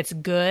home. It's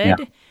good.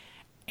 Yeah.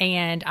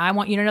 And I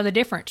want you to know the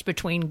difference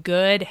between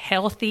good,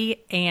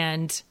 healthy,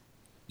 and,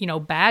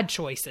 bad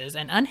choices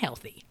and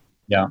unhealthy.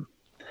 Yeah.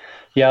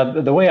 Yeah.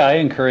 The way I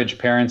encourage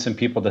parents and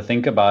people to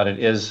think about it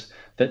is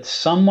that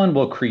someone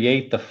will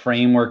create the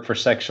framework for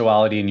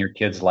sexuality in your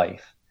kid's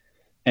life.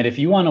 And if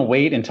you want to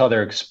wait until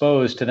they're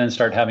exposed to then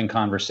start having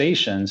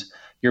conversations,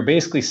 you're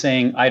basically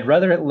saying, I'd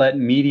rather let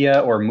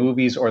media or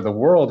movies or the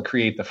world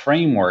create the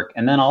framework,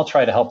 and then I'll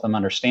try to help them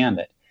understand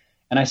it.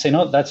 And I say,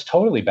 no, that's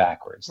totally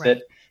backwards. Right.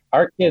 That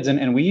our kids,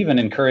 and we even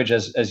encourage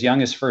as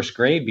young as first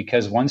grade,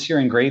 because once you're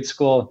in grade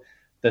school,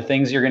 the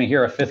things you're going to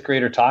hear a fifth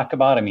grader talk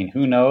about, I mean,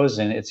 who knows?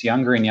 And it's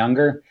younger and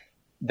younger,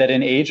 that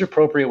in age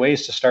appropriate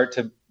ways to start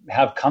to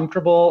have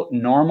comfortable,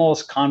 normal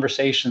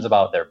conversations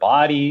about their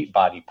body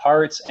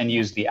parts, and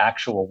use the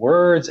actual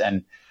words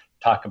and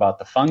talk about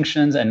the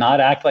functions, and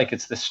not act like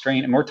it's this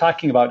strain. And we're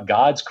talking about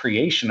God's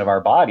creation of our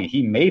body.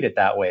 He made it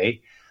that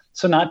way.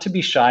 So not to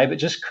be shy, but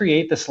just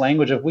create this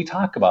language of, we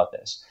talk about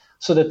this.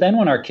 So that then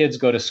when our kids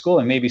go to school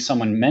and maybe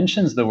someone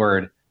mentions the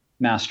word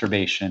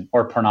masturbation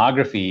or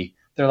pornography,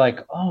 they're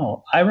like,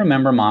 oh, I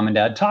remember Mom and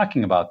Dad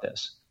talking about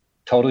this.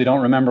 Totally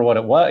don't remember what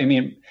it was. I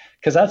mean,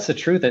 because that's the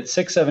truth. At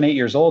 6, 7, 8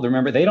 years old,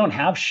 remember, they don't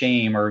have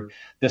shame or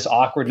this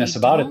awkwardness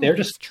about it. They're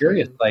just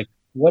curious, like,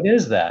 what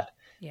is that?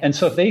 Yes. And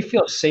so if they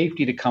feel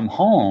safety to come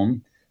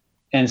home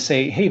and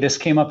say, hey, this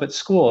came up at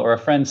school, or a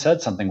friend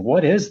said something,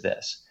 what is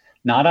this?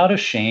 Not out of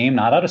shame,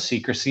 not out of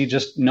secrecy,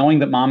 just knowing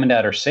that Mom and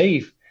Dad are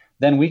safe,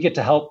 then we get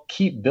to help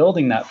keep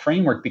building that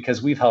framework,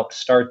 because we've helped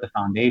start the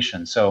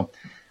foundation. So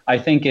I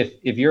think if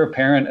you're a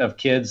parent of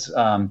kids, who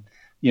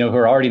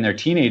are already in their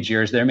teenage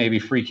years, they're maybe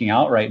freaking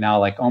out right now,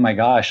 like, oh my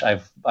gosh,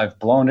 I've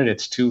blown it.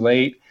 It's too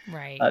late.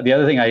 Right. The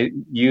other thing I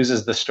use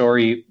is the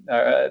story,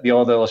 the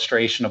old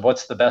illustration of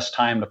what's the best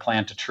time to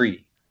plant a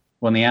tree?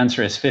 When the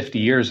answer is 50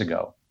 years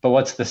ago. But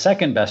what's the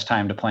second best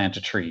time to plant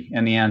a tree?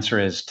 And the answer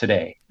is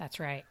today. That's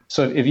right.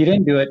 So if you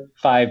didn't do it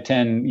 5,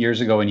 10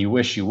 years ago and you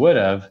wish you would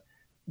have,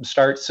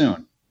 start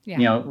soon.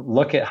 Yeah.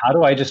 Look at, how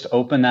do I just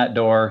open that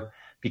door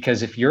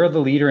because if you're the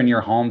leader in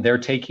your home, they're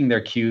taking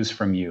their cues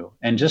from you.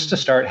 And just to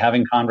start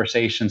having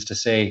conversations to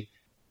say,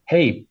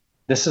 hey,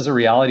 this is a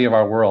reality of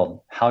our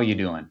world. How you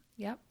doing?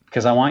 Yep.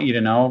 Because I want you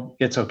to know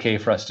it's okay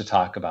for us to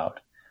talk about.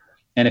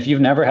 And if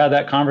you've never had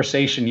that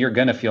conversation, you're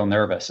going to feel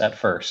nervous at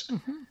first.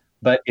 Mm-hmm.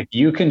 But if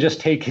you can just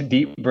take a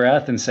deep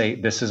breath and say,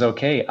 this is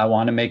okay, I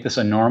want to make this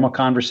a normal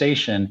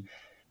conversation,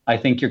 I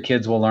think your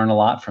kids will learn a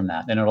lot from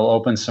that. And it'll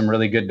open some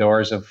really good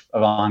doors of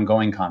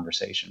ongoing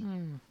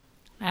conversation.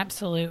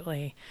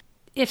 Absolutely.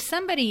 If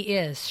somebody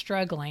is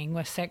struggling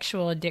with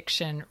sexual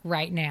addiction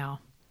right now,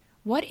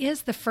 what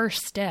is the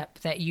first step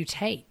that you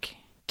take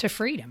to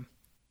freedom?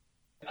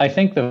 I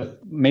think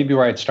maybe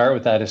where I'd start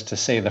with that is to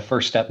say the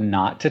first step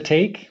not to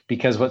take,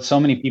 because what so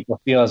many people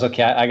feel is,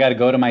 okay, I got to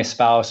go to my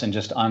spouse and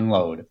just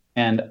unload.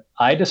 And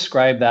I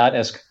describe that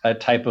as a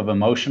type of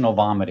emotional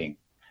vomiting,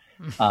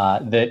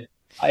 that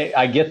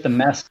I get the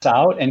mess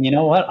out, and you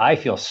know what? I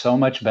feel so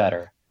much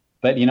better.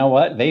 But you know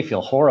what? They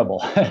feel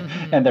horrible.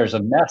 Mm-hmm. And there's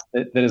a mess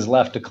that is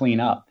left to clean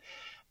up.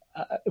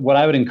 What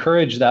I would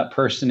encourage that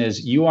person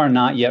is, you are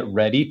not yet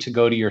ready to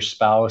go to your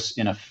spouse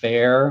in a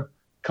fair,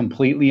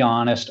 completely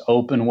honest,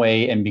 open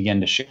way and begin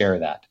to share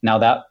that.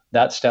 Now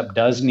that step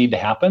does need to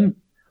happen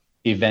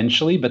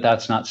eventually, but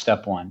that's not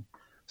step one.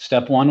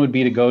 Step one would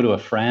be to go to a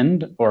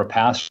friend or a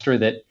pastor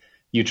that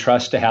you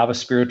trust to have a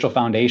spiritual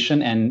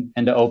foundation, and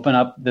to open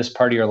up this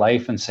part of your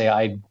life and say,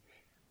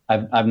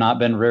 I've not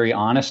been very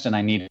honest and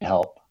I need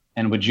help.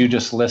 And would you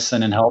just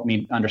listen and help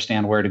me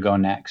understand where to go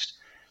next?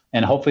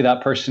 And hopefully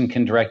that person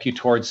can direct you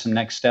towards some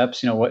next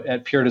steps.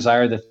 At Pure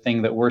Desire, the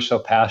thing that we're so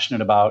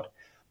passionate about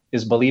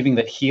is believing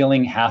that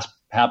healing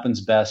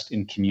happens best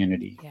in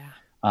community.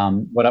 Yeah.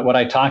 What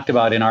I talked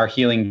about in our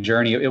healing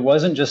journey, it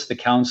wasn't just the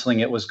counseling,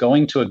 it was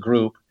going to a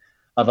group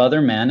of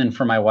other men, and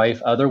for my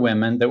wife, other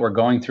women that were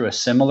going through a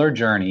similar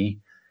journey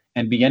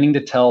and beginning to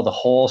tell the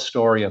whole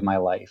story of my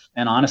life.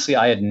 And honestly,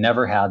 I had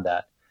never had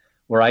that,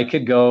 where I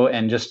could go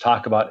and just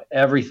talk about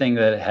everything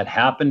that had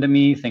happened to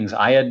me, things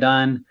I had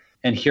done,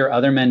 and hear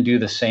other men do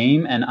the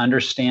same and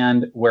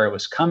understand where it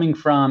was coming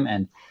from.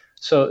 And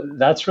so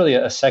that's really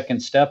a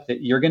second step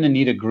that you're going to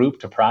need a group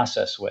to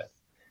process with.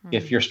 Mm-hmm.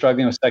 If you're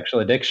struggling with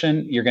sexual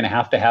addiction, you're going to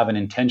have an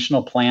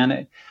intentional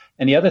plan.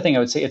 And the other thing I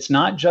would say, it's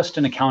not just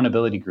an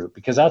accountability group,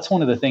 because that's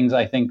one of the things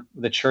I think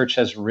the church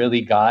has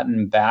really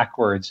gotten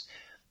backwards,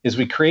 is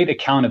we create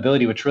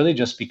accountability, which really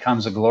just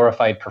becomes a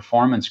glorified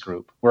performance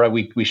group, where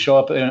we show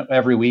up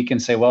every week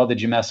and say, well, did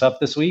you mess up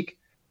this week?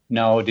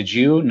 No. Did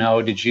you?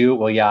 No. Did you?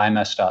 Well, yeah, I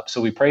messed up. So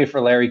we pray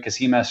for Larry because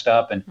he messed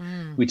up, and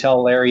we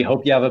tell Larry,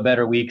 hope you have a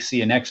better week. See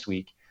you next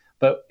week.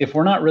 But if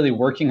we're not really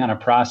working on a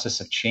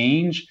process of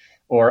change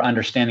or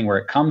understanding where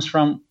it comes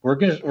from, we're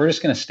just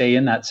going to stay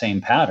in that same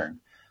pattern.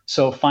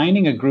 So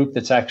finding a group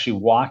that's actually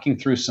walking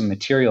through some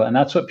material, and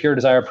that's what Pure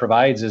Desire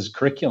provides, is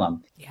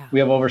curriculum. Yeah. We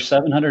have over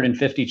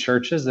 750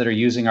 churches that are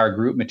using our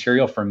group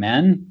material for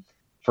men,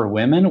 for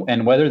women,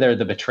 and whether they're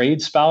the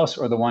betrayed spouse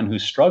or the one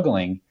who's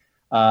struggling,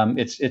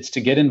 it's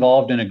to get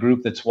involved in a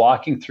group that's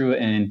walking through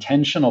an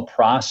intentional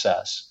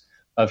process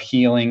of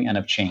healing and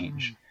of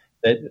change.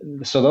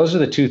 So those are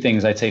the two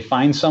things I'd say.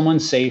 Find someone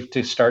safe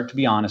to start to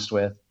be honest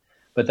with,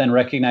 but then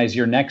recognize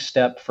your next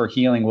step for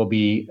healing will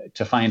be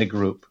to find a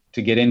group,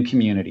 to get in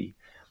community.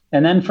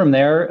 And then from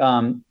there,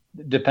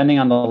 depending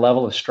on the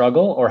level of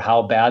struggle or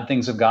how bad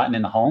things have gotten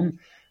in the home,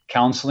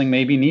 counseling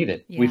may be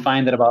needed. Yeah. We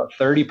find that about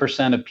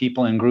 30% of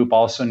people in group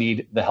also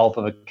need the help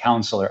of a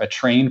counselor, a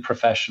trained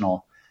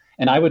professional.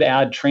 And I would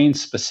add trained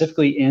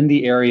specifically in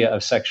the area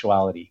of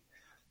sexuality,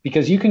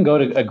 because you can go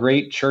to a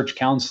great church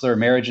counselor,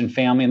 marriage and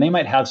family, and they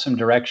might have some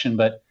direction,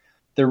 but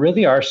there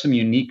really are some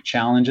unique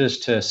challenges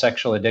to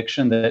sexual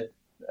addiction that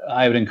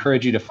I would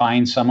encourage you to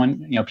find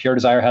someone. Pure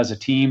Desire has a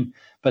team,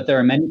 but there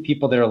are many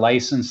people that are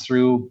licensed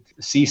through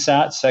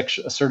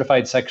CSAT,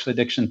 Certified Sexual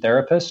Addiction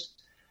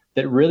Therapist,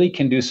 that really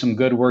can do some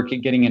good work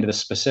at getting into the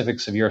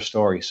specifics of your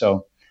story.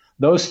 So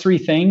those three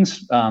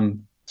things,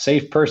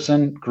 safe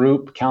person,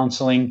 group,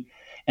 counseling,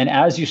 and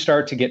as you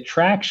start to get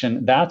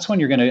traction, that's when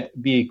you're going to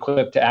be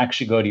equipped to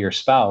actually go to your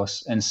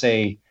spouse and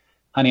say,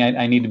 honey,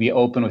 I need to be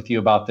open with you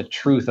about the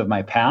truth of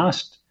my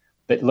past,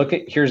 but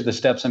here's the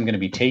steps I'm going to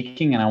be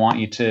taking, and I want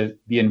you to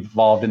be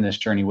involved in this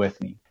journey with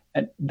me.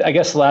 And I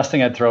guess the last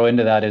thing I'd throw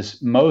into that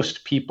is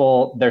most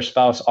people, their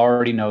spouse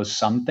already knows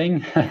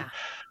something. Yeah.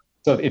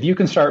 So if you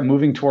can start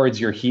moving towards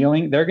your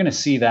healing, they're going to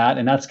see that,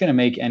 and that's going to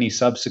make any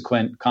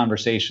subsequent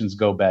conversations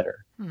go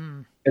better.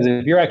 Because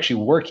if you're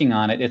actually working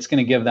on it, it's going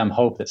to give them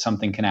hope that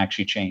something can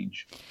actually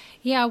change.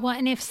 Yeah, well,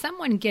 and if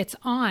someone gets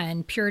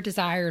on Pure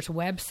Desire's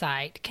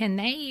website, can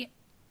they,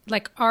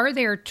 are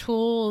there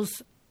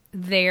tools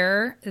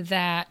there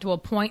that will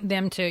point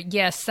them to,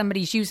 yes,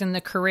 somebody's using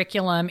the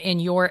curriculum in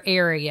your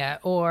area,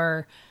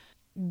 or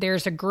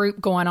there's a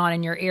group going on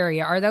in your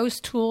area? Are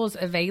those tools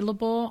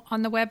available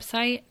on the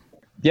website?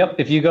 Yep.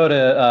 If you go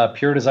to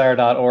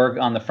puredesire.org,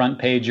 on the front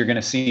page, you're going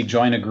to see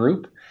join a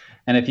group.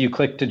 And if you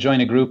click to join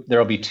a group, there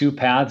will be two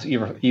paths,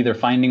 either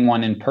finding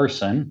one in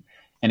person.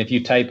 And if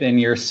you type in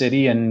your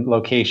city and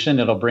location,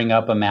 it'll bring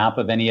up a map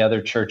of any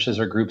other churches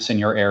or groups in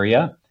your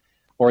area.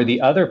 Or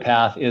the other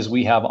path is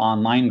we have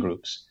online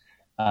groups.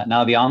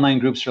 Now, the online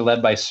groups are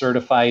led by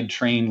certified,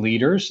 trained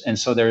leaders. And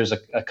so there's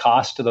a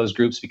cost to those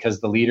groups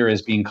because the leader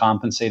is being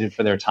compensated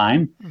for their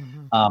time.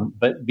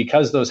 But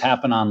because those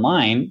happen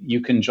online, you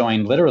can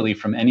join literally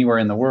from anywhere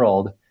in the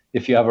world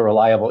if you have a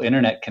reliable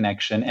internet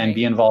connection and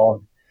be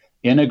involved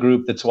in a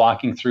group that's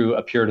walking through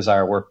a Pure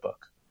Desire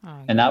workbook.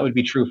 And that would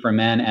be true for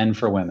men and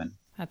for women.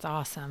 That's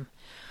awesome.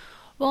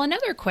 Well,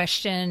 another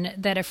question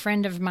that a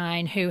friend of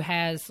mine who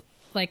has,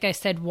 like I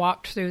said,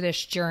 walked through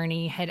this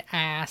journey had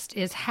asked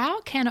is,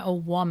 how can a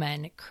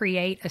woman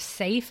create a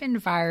safe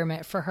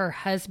environment for her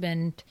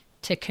husband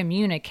to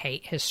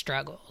communicate his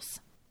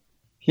struggles?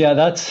 Yeah,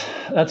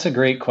 that's a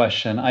great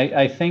question.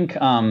 I think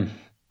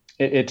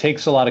it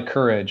takes a lot of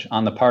courage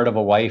on the part of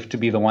a wife to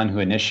be the one who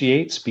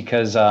initiates,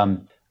 because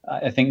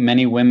I think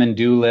many women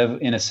do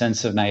live in a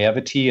sense of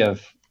naivety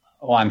of,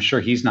 oh, I'm sure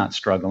he's not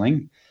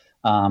struggling,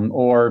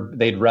 or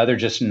they'd rather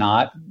just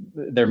not.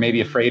 They're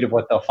maybe afraid of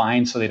what they'll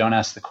find, so they don't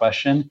ask the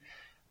question.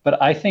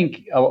 But I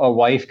think a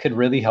wife could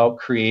really help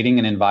creating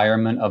an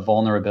environment of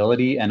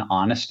vulnerability and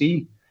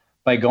honesty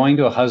by going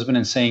to a husband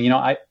and saying,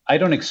 I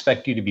don't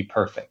expect you to be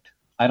perfect.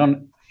 I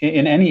don't,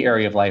 in any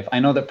area of life, I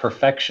know that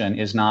perfection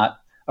is not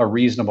a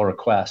reasonable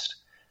request,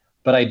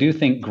 but I do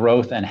think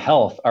growth and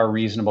health are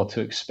reasonable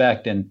to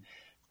expect. And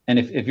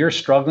if you're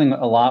struggling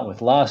a lot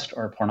with lust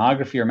or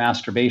pornography or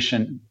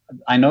masturbation,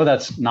 I know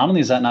that's not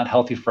only is that not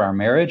healthy for our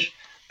marriage,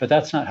 but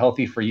that's not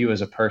healthy for you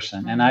as a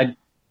person. And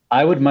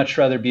I would much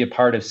rather be a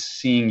part of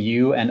seeing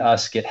you and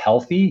us get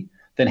healthy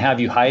than have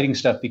you hiding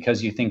stuff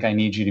because you think I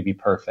need you to be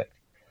perfect.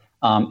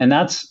 And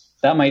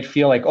that might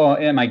feel like, oh,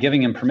 am I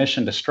giving him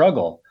permission to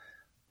struggle?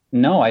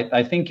 No,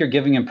 I think you're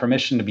giving him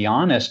permission to be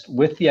honest,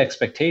 with the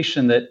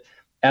expectation that,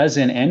 as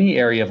in any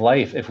area of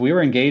life, if we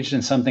were engaged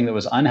in something that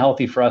was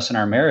unhealthy for us in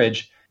our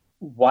marriage,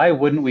 why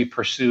wouldn't we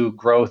pursue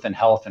growth and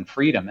health and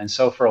freedom? And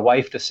so for a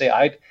wife to say,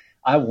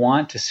 I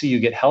want to see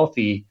you get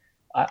healthy,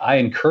 I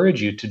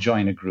encourage you to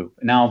join a group.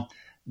 Now,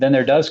 then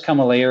there does come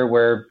a layer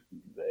where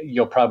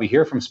you'll probably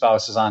hear from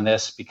spouses on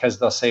this, because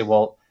they'll say,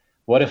 well,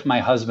 what if my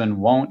husband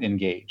won't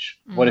engage?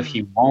 What if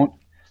he won't?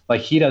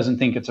 Like, he doesn't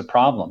think it's a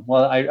problem.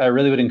 Well, I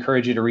really would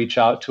encourage you to reach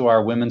out to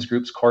our women's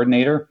groups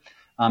coordinator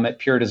at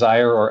Pure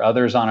Desire or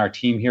others on our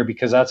team here,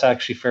 because that's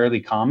actually fairly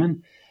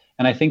common.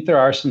 And I think there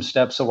are some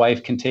steps a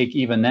wife can take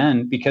even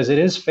then, because it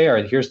is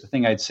fair. Here's the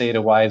thing I'd say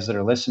to wives that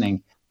are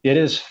listening. It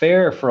is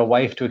fair for a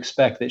wife to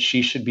expect that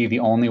she should be the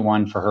only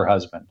one for her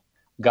husband.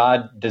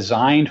 God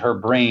designed her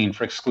brain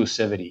for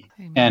exclusivity.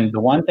 Amen. And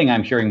the one thing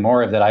I'm hearing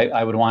more of that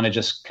I would want to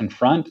just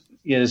confront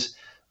is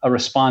a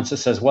response that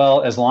says,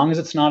 well, as long as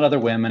it's not other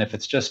women, if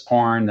it's just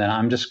porn, then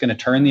I'm just going to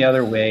turn the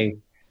other way.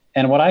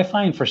 And what I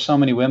find for so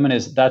many women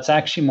is that's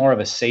actually more of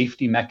a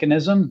safety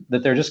mechanism,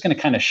 that they're just going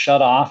to kind of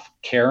shut off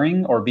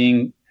caring or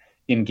being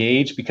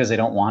engaged because they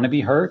don't want to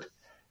be hurt.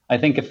 I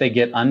think if they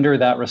get under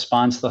that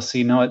response, they'll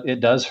see, no, it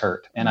does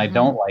hurt, and I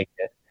don't like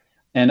it.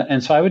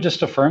 And so I would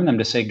just affirm them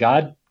to say,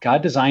 God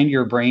designed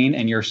your brain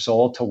and your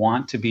soul to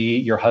want to be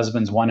your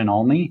husband's one and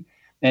only.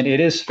 And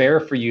it is fair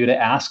for you to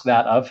ask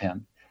that of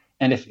him.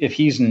 And if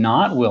he's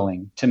not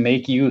willing to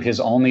make you his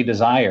only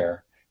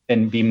desire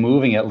and be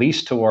moving at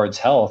least towards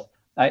health,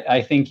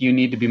 I think you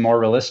need to be more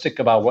realistic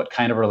about what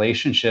kind of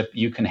relationship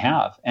you can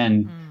have,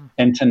 and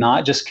to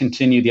not just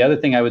continue. The other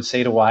thing I would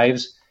say to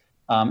wives,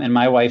 and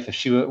my wife, if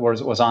she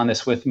was on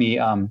this with me,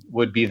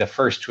 would be the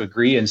first to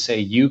agree and say,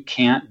 you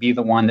can't be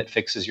the one that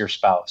fixes your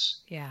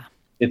spouse. Yeah.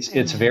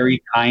 It's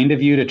very kind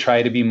of you to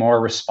try to be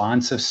more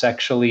responsive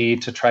sexually,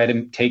 to try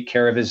to take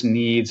care of his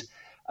needs.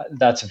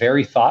 That's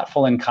very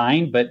thoughtful and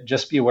kind, but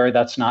just be aware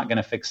that's not going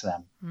to fix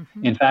them.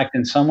 In fact,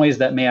 in some ways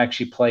that may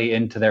actually play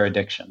into their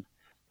addiction.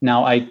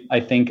 Now,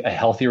 I think a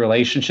healthy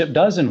relationship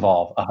does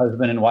involve a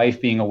husband and wife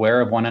being aware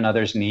of one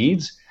another's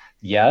needs,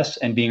 yes,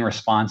 and being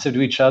responsive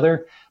to each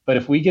other. But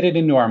if we get it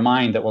into our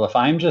mind that, well, if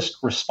I'm just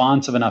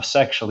responsive enough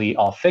sexually,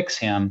 I'll fix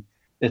him,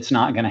 it's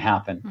not going to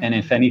happen. And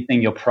if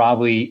anything, you'll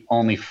probably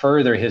only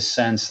further his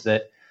sense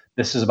that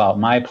this is about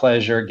my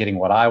pleasure, getting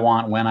what I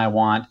want, when I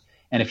want.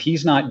 And if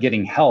he's not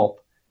getting help,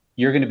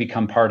 you're going to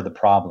become part of the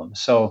problem.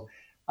 So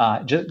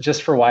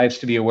just for wives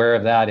to be aware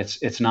of that,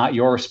 it's not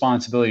your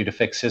responsibility to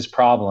fix his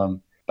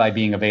problem by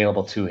being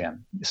available to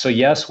him. So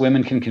yes,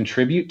 women can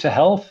contribute to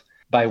health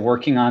by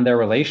working on their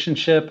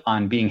relationship,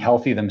 on being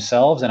healthy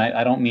themselves. And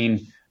I don't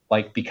mean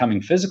like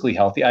becoming physically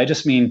healthy. I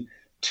just mean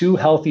two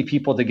healthy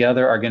people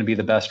together are going to be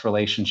the best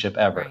relationship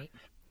ever. Right.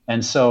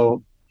 And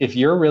so if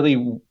you're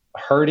really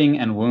hurting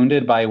and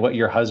wounded by what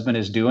your husband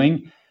is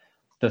doing,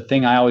 the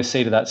thing I always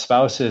say to that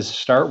spouse is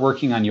start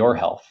working on your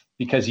health,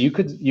 because you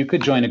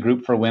could join a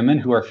group for women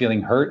who are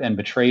feeling hurt and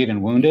betrayed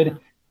and wounded. Yeah.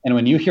 And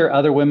when you hear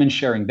other women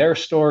sharing their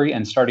story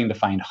and starting to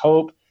find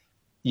hope,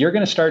 you're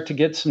going to start to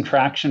get some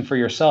traction for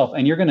yourself,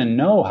 and you're going to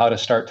know how to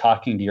start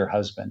talking to your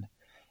husband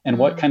and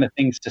what kind of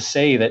things to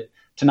say that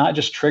to not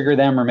just trigger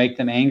them or make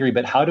them angry,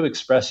 but how to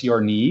express your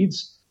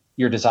needs,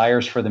 your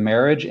desires for the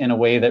marriage in a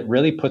way that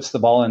really puts the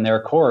ball in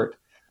their court.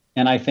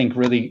 And I think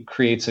really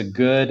creates a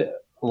good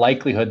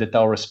likelihood that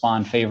they'll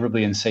respond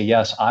favorably and say,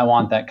 yes, I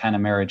want that kind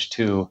of marriage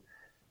too.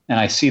 and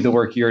I see the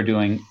work you're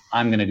doing,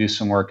 I'm going to do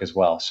some work as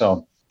well.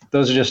 So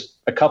those are just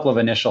a couple of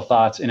initial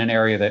thoughts in an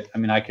area that, I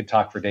mean, I could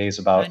talk for days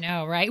about. I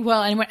know, right?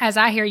 Well, and as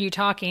I hear you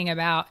talking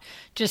about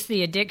just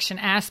the addiction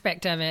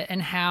aspect of it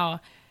and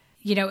how,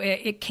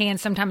 it can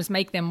sometimes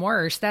make them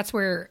worse, that's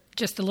where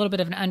just a little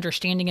bit of an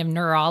understanding of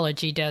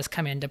neurology does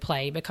come into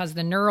play, because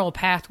the neural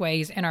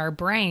pathways in our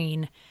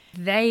brain,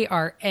 they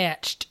are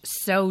etched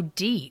so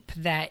deep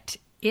that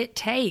it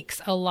takes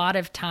a lot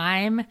of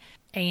time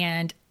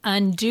and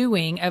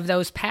undoing of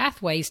those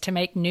pathways to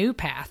make new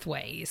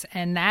pathways.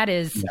 And that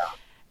is,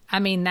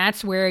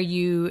 that's where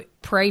you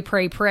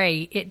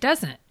pray. It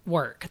doesn't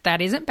work.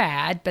 That isn't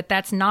bad, but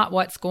that's not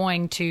what's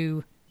going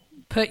to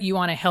put you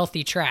on a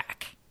healthy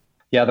track.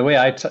 Yeah, the way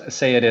I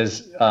say it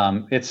is,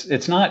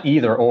 it's not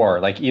either or.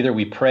 Like either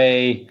we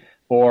pray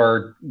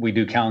or we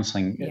do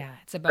counseling. Yeah,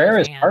 it's a both prayer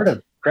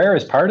and. Prayer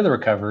is part of the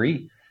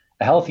recovery.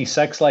 A healthy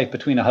sex life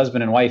between a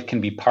husband and wife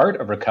can be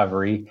part of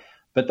recovery,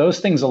 but those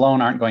things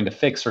alone aren't going to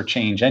fix or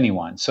change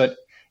anyone. So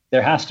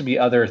there has to be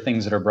other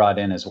things that are brought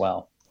in as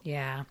well.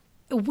 Yeah.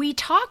 We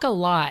talk a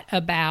lot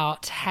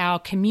about how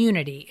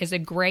community is a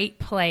great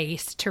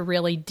place to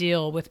really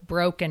deal with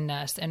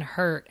brokenness and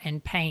hurt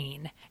and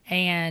pain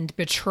and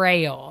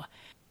betrayal.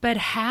 But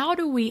how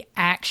do we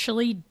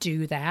actually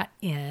do that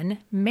in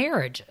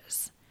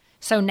marriages?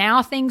 So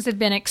now things have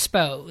been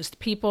exposed.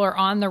 People are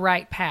on the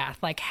right path.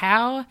 Like,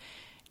 how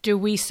do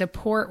we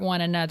support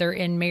one another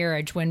in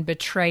marriage when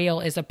betrayal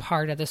is a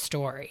part of the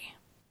story?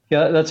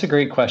 Yeah, that's a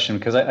great question,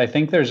 because I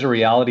think there's a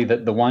reality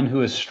that the one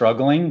who is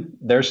struggling,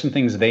 there's some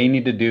things they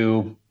need to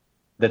do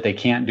that they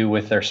can't do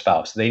with their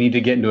spouse. They need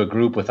to get into a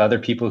group with other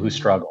people who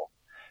struggle.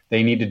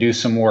 They need to do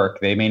some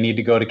work. They may need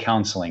to go to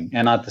counseling.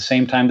 And at the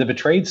same time, the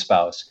betrayed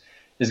spouse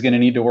is going to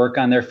need to work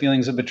on their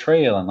feelings of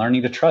betrayal and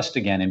learning to trust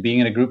again and being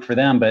in a group for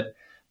them. But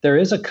there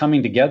is a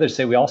coming together.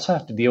 Say we also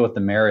have to deal with the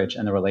marriage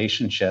and the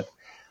relationship.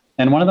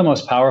 And one of the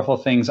most powerful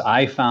things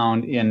I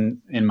found in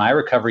my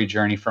recovery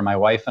journey for my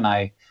wife and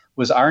I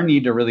was our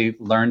need to really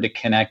learn to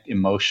connect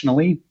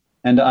emotionally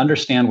and to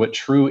understand what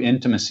true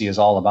intimacy is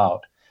all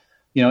about.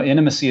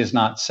 Intimacy is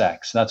not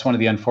sex. That's one of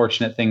the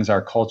unfortunate things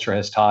our culture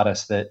has taught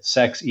us, that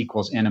sex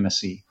equals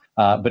intimacy.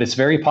 But it's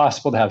very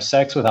possible to have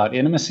sex without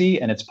intimacy,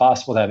 and it's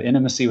possible to have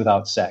intimacy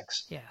without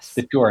sex. Yes.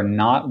 The two are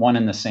not one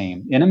and the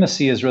same.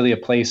 Intimacy is really a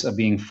place of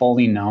being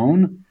fully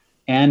known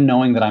and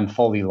knowing that I'm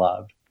fully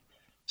loved.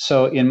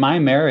 So in my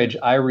marriage,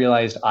 I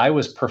realized I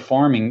was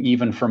performing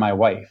even for my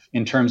wife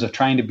in terms of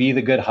trying to be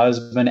the good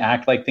husband,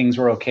 act like things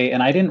were okay.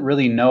 And I didn't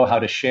really know how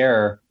to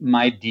share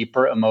my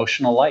deeper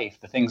emotional life,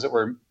 the things that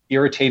were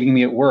irritating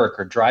me at work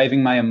or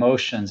driving my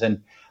emotions.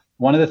 And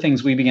one of the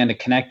things we began to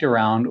connect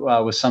around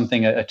was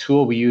a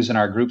tool we use in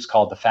our groups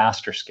called the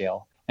FASTER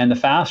scale. And the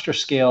FASTER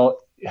scale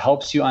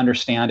helps you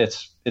understand,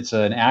 it's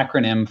an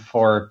acronym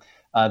for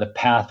the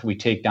path we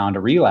take down to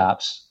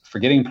relapse: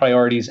 forgetting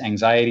priorities,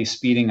 anxiety,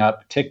 speeding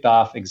up, ticked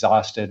off,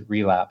 exhausted,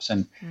 relapse.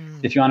 And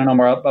if you want to know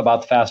more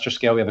about the FASTER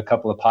scale, we have a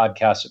couple of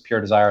podcasts at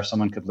Pure Desire.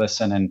 Someone could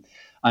listen and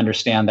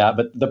understand that.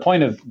 But the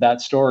point of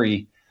that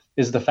story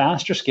is the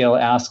FASTER scale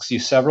asks you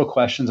several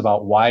questions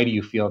about why do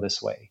you feel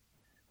this way?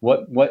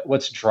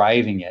 What's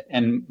driving it?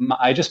 And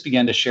I just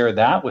began to share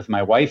that with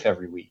my wife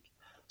every week.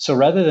 So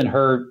rather than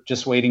her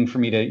just waiting for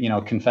me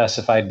to, confess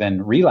if I'd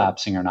been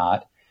relapsing or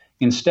not,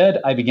 instead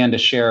I began to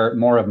share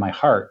more of my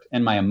heart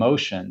and my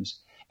emotions.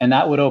 And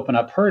that would open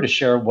up her to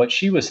share what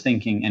she was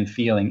thinking and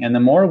feeling. And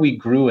the more we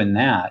grew in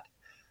that,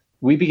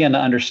 we began to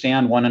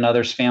understand one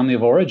another's family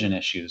of origin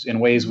issues in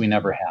ways we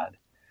never had.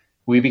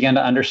 We began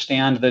to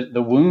understand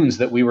the wounds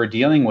that we were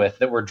dealing with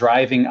that were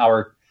driving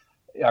our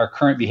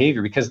current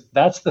behavior. Because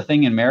that's the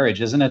thing in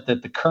marriage, isn't it?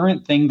 That the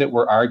current thing that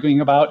we're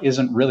arguing about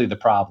isn't really the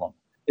problem.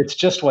 It's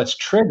just what's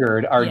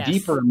triggered our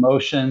deeper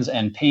emotions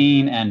and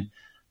pain. And,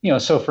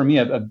 so for me,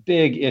 a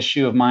big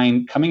issue of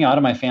mine coming out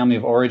of my family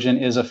of origin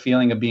is a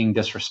feeling of being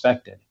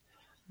disrespected.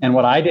 And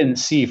what I didn't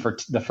see for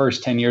the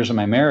first 10 years of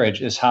my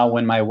marriage is how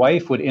when my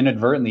wife would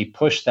inadvertently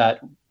push that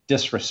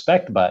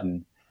disrespect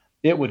button,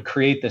 it would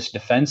create this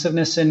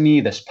defensiveness in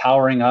me, this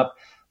powering up,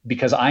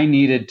 because I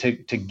needed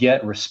to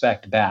get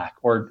respect back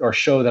or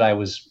show that I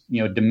was,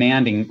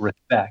 demanding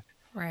respect.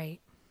 Right.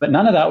 But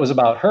none of that was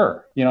about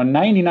her.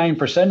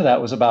 99% of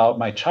that was about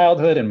my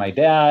childhood and my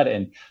dad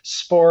and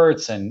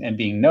sports and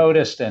being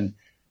noticed. And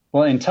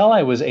well, until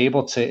I was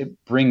able to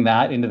bring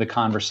that into the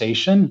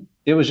conversation,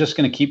 it was just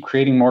going to keep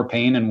creating more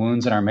pain and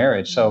wounds in our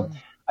marriage. So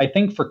I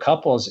think for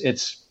couples,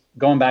 it's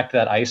going back to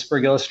that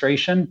iceberg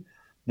illustration.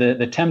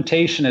 The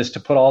temptation is to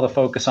put all the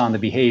focus on the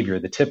behavior,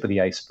 the tip of the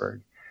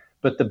iceberg.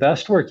 But the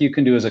best work you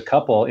can do as a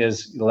couple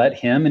is let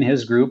him and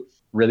his group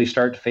really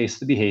start to face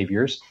the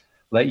behaviors.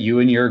 Let you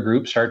and your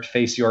group start to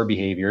face your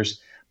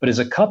behaviors. But as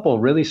a couple,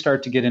 really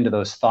start to get into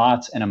those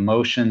thoughts and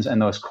emotions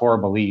and those core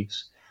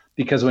beliefs.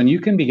 Because when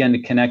you can begin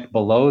to connect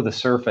below the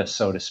surface,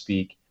 so to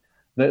speak,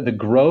 the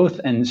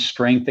growth and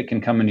strength that can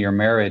come into your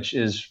marriage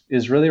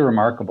is really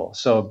remarkable.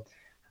 So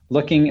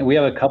we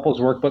have a couples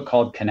workbook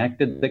called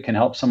Connected that can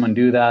help someone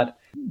do that.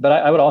 But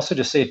I would also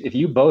just say, if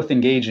you both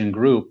engage in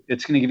group,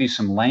 it's going to give you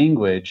some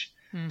language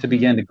to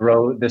begin to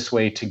grow this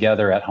way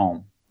together at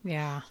home.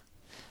 Yeah,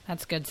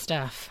 that's good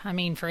stuff. I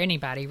mean, for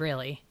anybody,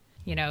 really.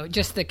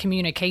 Just the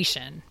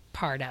communication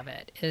part of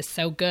it is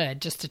so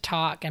good, just to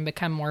talk and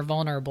become more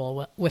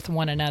vulnerable with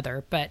one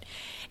another. But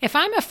if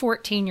I'm a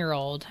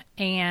 14-year-old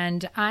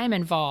and I'm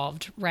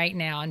involved right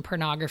now in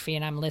pornography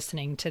and I'm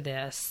listening to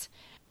this,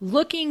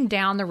 looking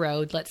down the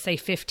road, let's say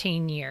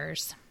 15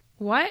 years,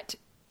 what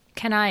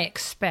can I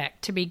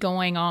expect to be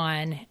going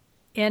on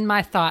in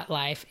my thought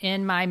life,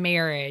 in my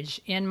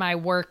marriage, in my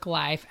work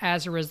life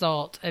as a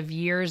result of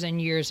years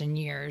and years and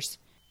years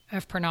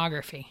of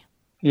pornography?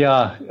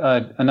 Yeah,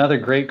 another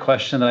great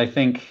question that I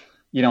think,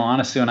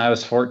 honestly, when I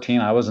was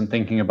 14, I wasn't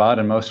thinking about,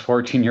 and most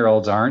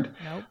 14-year-olds aren't.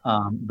 Nope.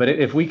 But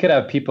if we could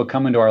have people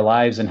come into our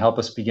lives and help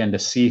us begin to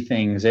see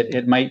things,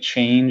 it might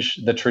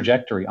change the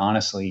trajectory,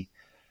 honestly.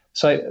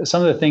 So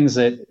some of the things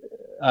that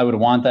I would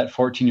want that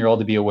 14-year-old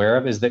to be aware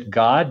of is that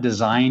God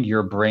designed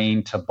your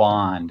brain to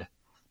bond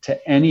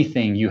to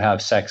anything you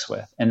have sex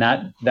with. And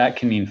that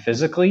can mean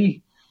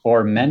physically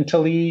or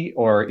mentally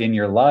or in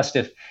your lust.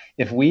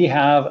 If we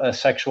have a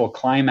sexual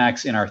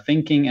climax in our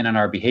thinking and in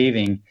our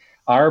behaving,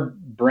 our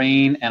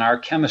brain and our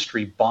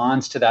chemistry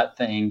bonds to that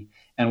thing.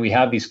 And we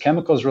have these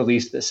chemicals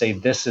released that say,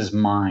 this is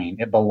mine.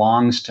 It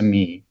belongs to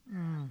me.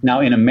 Now,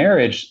 in a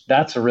marriage,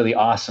 that's a really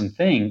awesome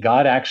thing.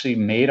 God actually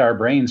made our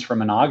brains for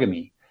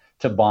monogamy,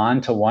 to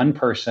bond to one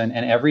person.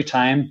 And every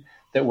time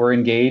that we're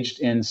engaged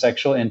in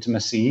sexual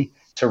intimacy,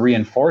 to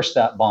reinforce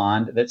that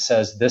bond that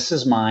says, this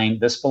is mine,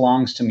 this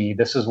belongs to me,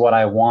 this is what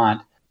I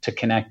want to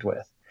connect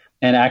with.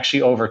 And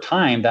actually, over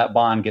time, that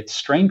bond gets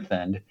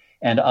strengthened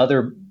and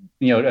other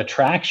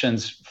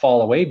attractions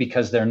fall away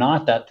because they're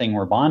not that thing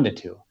we're bonded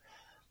to.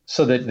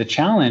 So the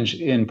challenge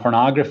in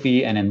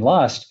pornography and in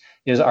lust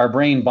is our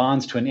brain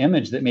bonds to an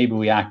image that maybe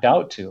we act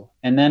out to.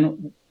 And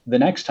then the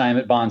next time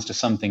it bonds to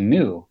something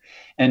new.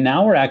 And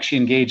now we're actually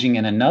engaging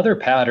in another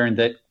pattern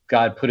that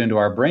God put into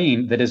our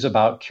brain that is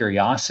about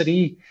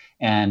curiosity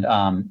and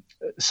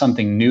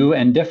something new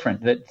and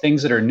different, that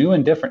things that are new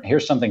and different.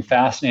 Here's something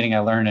fascinating I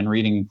learned in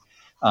reading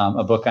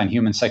a book on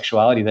human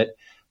sexuality,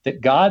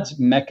 that God's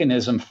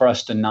mechanism for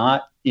us to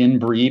not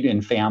inbreed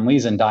in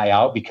families and die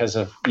out because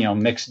of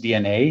mixed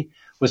DNA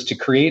was to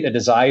create a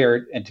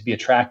desire and to be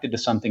attracted to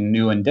something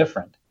new and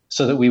different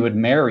so that we would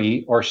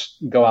marry or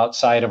go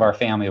outside of our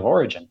family of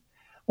origin.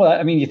 Well,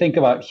 I mean, you think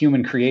about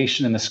human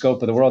creation and the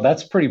scope of the world,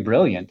 that's pretty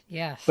brilliant.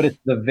 Yes. But it's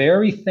the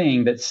very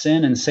thing that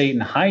sin and Satan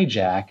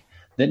hijack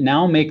that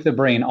now make the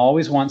brain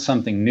always want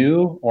something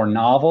new or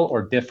novel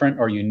or different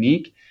or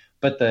unique.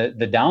 But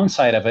the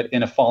downside of it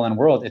in a fallen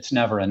world, it's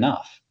never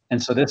enough.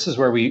 And so this is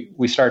where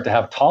we start to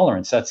have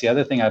tolerance. That's the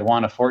other thing I'd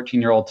want a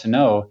 14-year-old to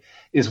know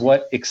is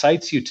what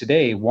excites you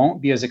today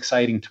won't be as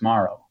exciting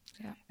tomorrow.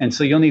 Yeah. And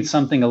so you'll need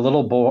something a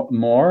little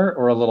more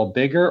or a little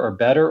bigger or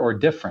better or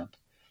different.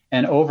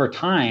 And over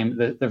time,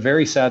 the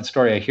very sad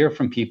story I hear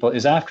from people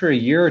is after a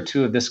year or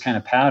two of this kind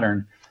of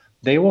pattern,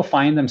 they will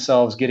find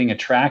themselves getting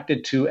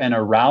attracted to and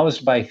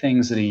aroused by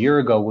things that a year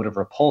ago would have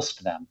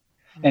repulsed them.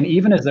 Mm-hmm. And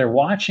even as they're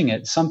watching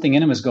it, something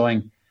in them is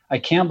going, I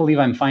can't believe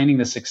I'm finding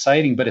this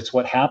exciting, but it's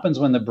what happens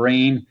when the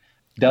brain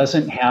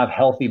doesn't have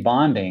healthy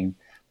bonding,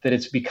 that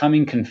it's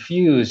becoming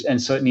confused.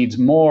 And so it needs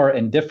more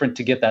and different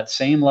to get that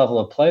same level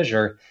of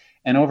pleasure.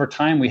 And over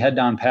time, we head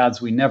down paths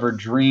we never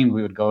dreamed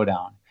we would go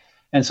down.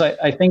 And so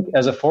I think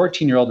as a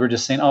 14-year-old, we're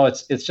just saying, oh,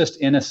 it's just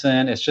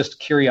innocent. It's just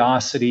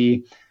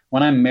curiosity.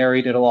 When I'm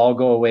married, it'll all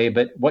go away.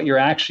 But what you're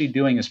actually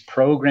doing is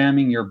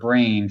programming your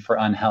brain for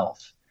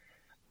unhealth.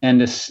 And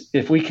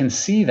if we can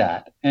see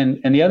that, and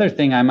the other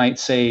thing I might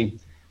say,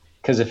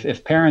 because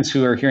if parents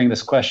who are hearing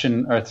this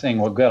question are saying,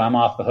 well, good, I'm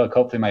off the hook,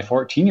 hopefully my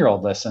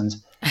 14-year-old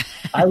listens,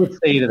 I would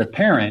say to the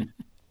parent,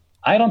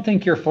 I don't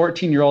think your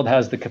 14-year-old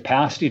has the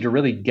capacity to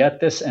really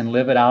get this and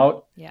live it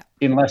out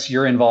unless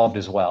you're involved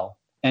as well.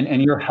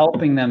 And you're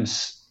helping them,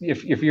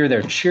 if you're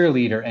their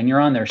cheerleader and you're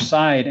on their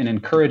side and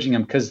encouraging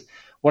them, because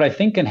what I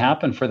think can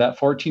happen for that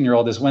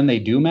 14-year-old is when they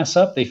do mess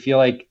up, they feel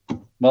like,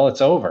 well,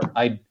 it's over.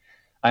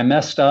 I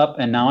messed up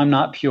and now I'm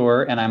not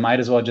pure and I might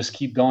as well just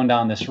keep going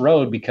down this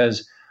road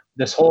because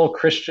this whole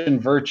Christian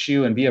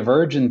virtue and be a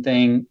virgin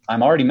thing,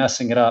 I'm already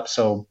messing it up.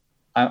 So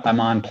I'm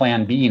on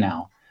plan B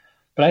now.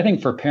 But I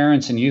think for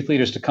parents and youth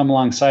leaders to come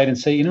alongside and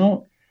say,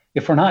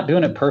 if we're not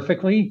doing it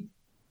perfectly,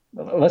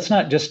 let's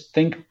not just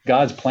think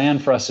God's plan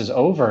for us is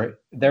over.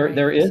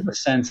 There is a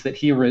sense that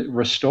he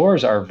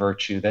restores our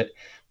virtue, that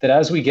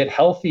as we get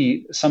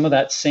healthy, some of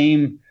that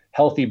same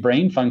healthy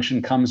brain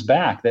function comes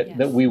back,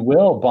 that we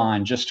will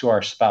bond just to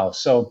our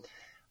spouse. So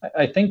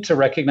I think to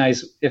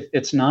recognize if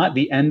it's not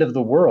the end of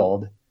the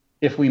world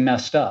if we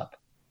messed up.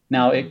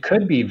 Now, it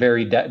could be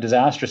very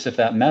disastrous if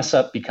that mess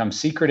up becomes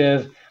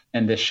secretive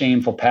and this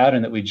shameful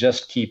pattern that we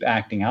just keep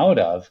acting out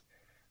of.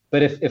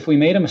 But if we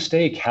made a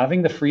mistake,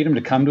 having the freedom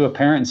to come to a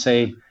parent and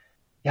say,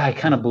 yeah, I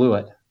kind of blew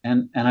it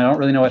and I don't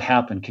really know what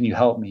happened. Can you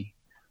help me?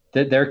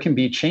 That there can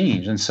be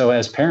change. And so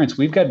as parents,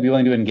 we've got to be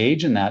willing to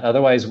engage in that.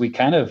 Otherwise, we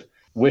kind of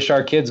wish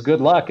our kids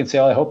good luck and say,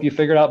 oh, I hope you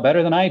figured out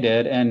better than I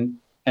did. And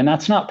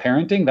that's not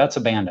parenting, that's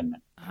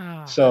abandonment. Oh,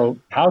 So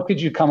how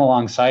could you come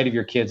alongside of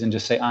your kids and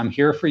just say, I'm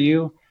here for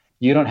you.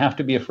 You don't have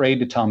to be afraid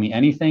to tell me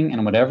anything.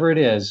 And whatever it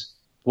is,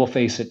 we'll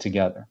face it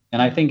together.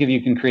 And I think if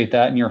you can create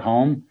that in your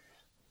home,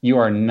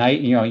 you're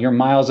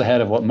miles ahead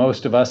of what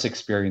most of us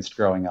experienced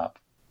growing up.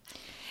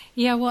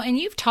 Yeah, well, and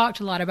you've talked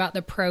a lot about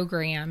the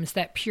programs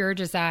that Pure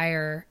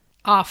Desire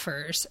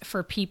offers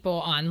for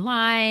people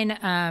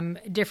online,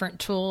 different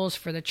tools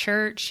for the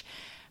church.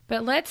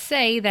 But let's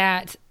say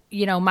that,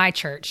 my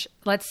church,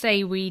 let's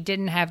say we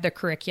didn't have the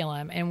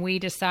curriculum and we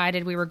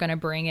decided we were going to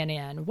bring it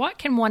in. What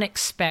can one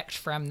expect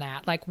from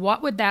that? Like,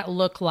 what would that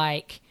look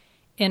like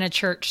in a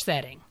church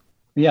setting?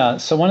 Yeah,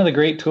 so one of the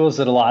great tools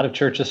that a lot of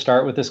churches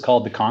start with is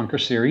called the Conquer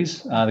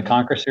series. The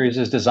Conquer series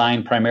is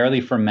designed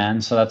primarily for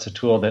men, so that's a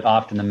tool that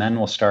often the men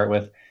will start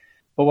with.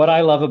 But what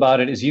I love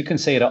about it is you can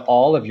say to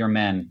all of your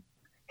men,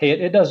 hey,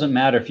 it doesn't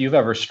matter if you've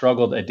ever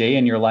struggled a day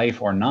in your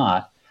life or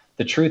not.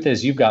 The truth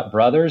is you've got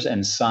brothers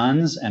and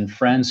sons and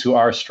friends who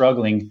are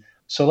struggling.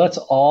 So let's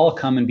all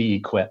come and be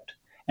equipped.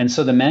 And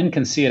so the men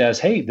can see it as,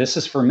 hey, this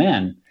is for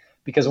men.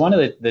 Because one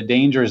of the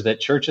dangers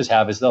that churches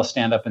have is they'll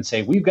stand up and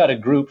say, we've got a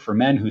group for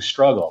men who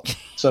struggle.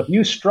 So if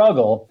you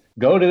struggle,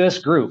 go to this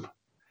group,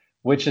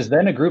 which is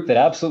then a group that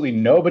absolutely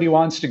nobody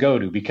wants to go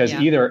to because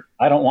either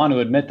I don't want to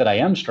admit that I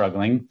am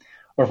struggling,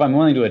 or if I'm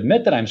willing to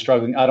admit that I'm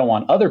struggling, I don't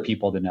want other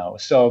people to know.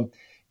 So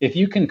if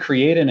you can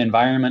create an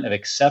environment of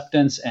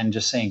acceptance and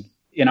just saying,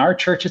 in our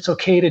church, it's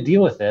okay to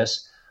deal with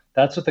this,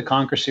 that's what the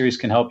Conquer series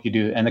can help you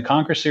do. And the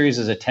Conquer series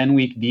is a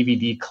 10-week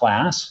DVD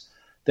class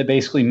that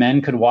basically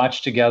men could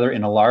watch together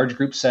in a large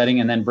group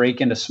setting and then break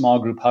into small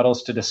group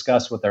huddles to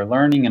discuss what they're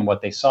learning and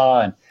what they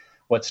saw and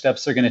what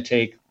steps they're going to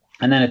take.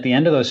 And then at the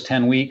end of those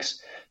 10 weeks,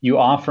 you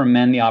offer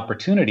men the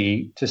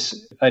opportunity to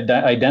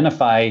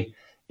identify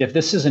if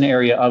this is an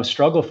area of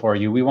struggle for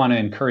you, we want to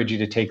encourage you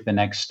to take the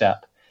next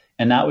step.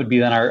 And that would be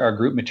then our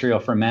group material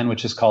for men,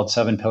 which is called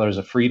 7 Pillars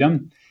of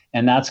Freedom.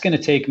 And that's going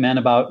to take men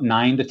about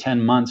 9 to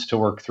 10 months to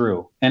work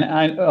through.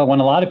 And when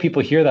a lot of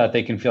people hear that,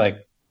 they can feel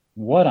like,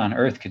 what on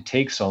earth could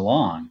take so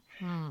long?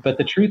 But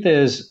the truth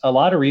is, a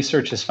lot of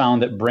research has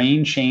found that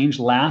brain change,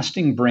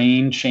 lasting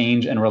brain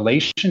change and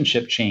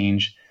relationship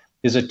change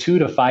is a 2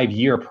 to 5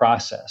 year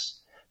process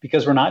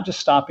because we're not just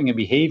stopping a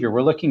behavior,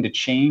 we're looking to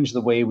change the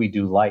way we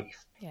do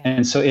life. Yeah.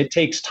 And so it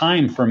takes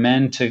time for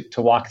men to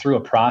walk through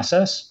a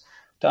process,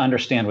 to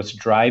understand what's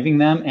driving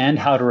them and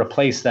how to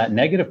replace that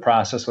negative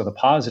process with a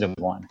positive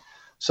one.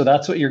 So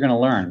that's what you're going to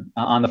learn.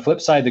 On the flip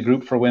side, the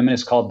group for women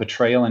is called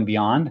Betrayal and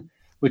Beyond,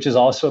 which is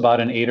also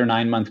about an 8 or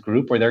 9 month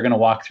group where they're going to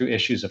walk through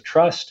issues of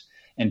trust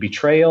and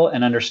betrayal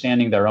and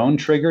understanding their own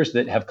triggers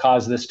that have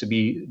caused this to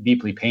be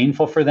deeply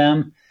painful for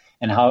them.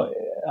 And how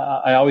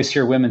I always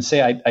hear women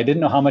say, I didn't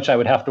know how much I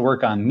would have to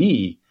work on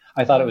me.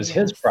 I thought it was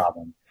his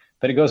problem.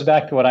 But it goes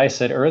back to what I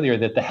said earlier,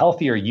 that the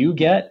healthier you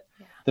get,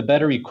 the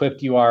better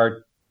equipped you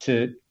are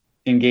to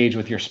engage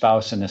with your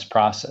spouse in this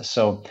process.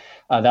 So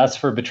that's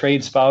for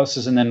betrayed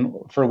spouses. And then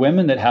for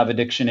women that have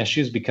addiction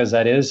issues, because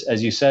that is,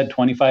 as you said,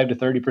 25 to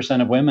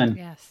 30% of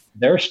women,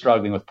 they're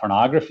struggling with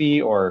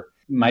pornography or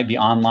might be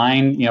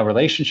online,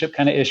 relationship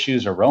kind of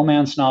issues or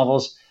romance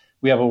novels.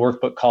 We have a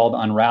workbook called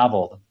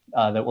Unraveled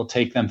that will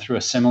take them through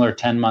a similar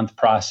 10-month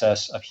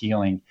process of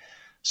healing.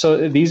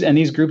 So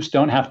these groups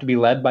don't have to be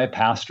led by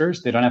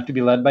pastors. They don't have to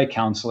be led by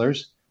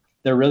counselors.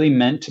 They're really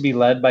meant to be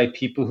led by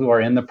people who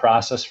are in the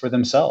process for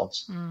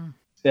themselves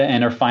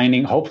and are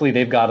finding, hopefully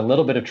they've got a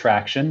little bit of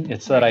traction.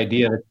 It's that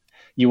idea that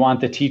you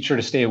want the teacher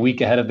to stay a week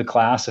ahead of the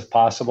class if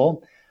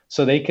possible.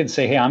 So they can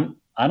say, hey,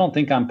 I don't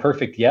think I'm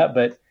perfect yet,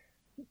 but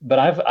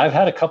I've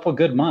had a couple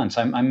good months.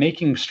 I'm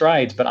making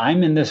strides, but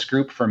I'm in this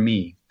group for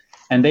me.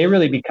 And they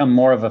really become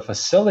more of a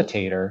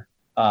facilitator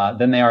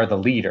than they are the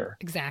leader.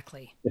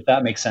 Exactly. If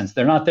that makes sense.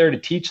 They're not there to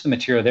teach the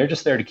material. They're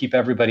just there to keep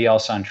everybody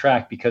else on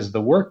track because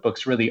the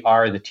workbooks really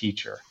are the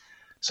teacher.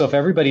 So if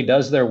everybody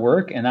does their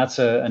work, and that's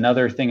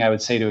another thing I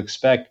would say to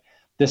expect,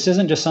 this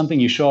isn't just something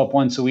you show up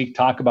once a week,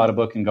 talk about a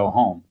book and go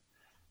home.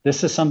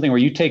 This is something where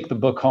you take the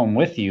book home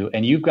with you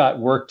and you've got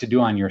work to do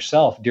on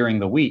yourself during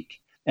the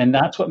week. And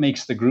that's what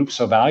makes the group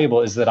so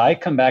valuable is that I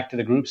come back to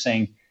the group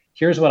saying,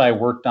 here's what I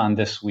worked on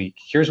this week.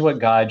 Here's what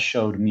God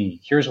showed me.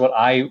 Here's what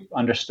I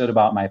understood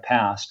about my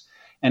past.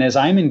 And as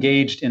I'm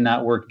engaged in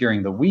that work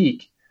during the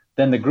week,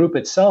 then the group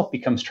itself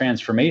becomes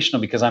transformational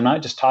because I'm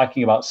not just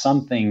talking about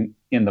something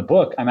in the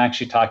book. I'm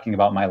actually talking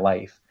about my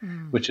life,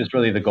 which is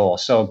really the goal.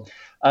 So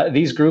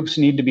these groups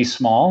need to be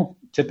small.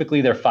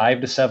 Typically, they're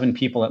 5 to 7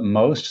 people at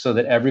most so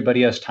that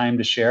everybody has time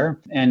to share.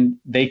 And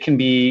they can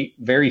be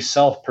very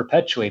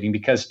self-perpetuating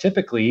because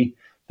typically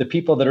the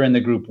people that are in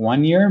the group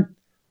 1 year,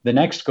 the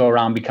next go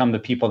around become the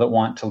people that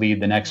want to lead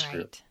the next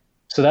group.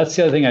 So that's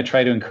the other thing I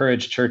try to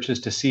encourage churches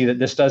to see, that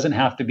this doesn't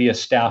have to be a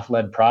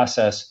staff-led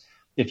process.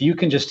 If you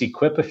can just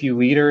equip a few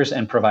leaders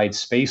and provide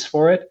space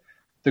for it,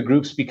 the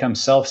groups become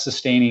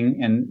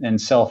self-sustaining and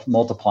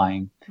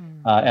self-multiplying.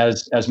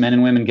 As men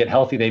and women get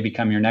healthy, they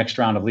become your next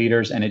round of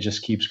leaders, and it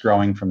just keeps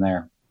growing from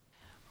there.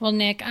 Well,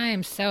 Nick, I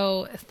am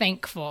so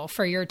thankful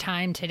for your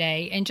time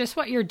today and just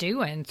what you're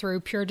doing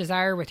through Pure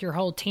Desire with your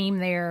whole team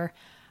there.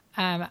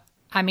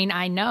 I mean,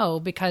 I know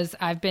because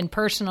I've been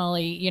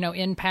personally,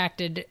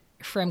 impacted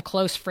from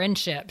close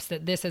friendships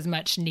that this is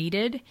much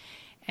needed,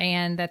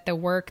 and that the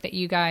work that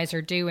you guys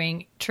are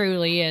doing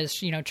truly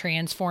is,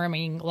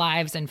 transforming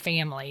lives and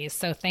families.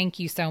 So thank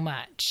you so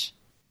much.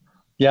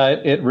 Yeah,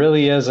 it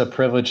really is a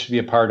privilege to be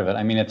a part of it.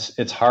 I mean,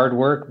 it's hard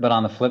work, but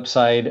on the flip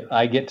side,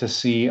 I get to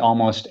see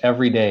almost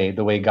every day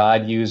the way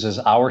God uses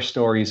our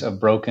stories of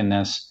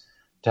brokenness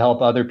to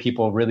help other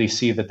people really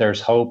see that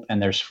there's hope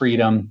and there's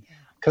freedom.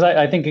 Because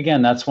I think,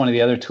 again, that's one of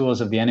the other tools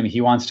of the enemy.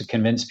 He wants to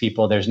convince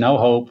people there's no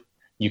hope.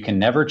 You can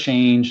never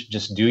change.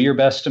 Just do your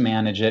best to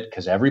manage it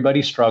because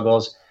everybody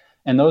struggles.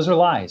 And those are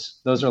lies.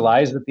 Those are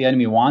lies that the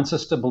enemy wants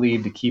us to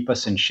believe to keep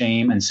us in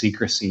shame and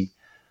secrecy.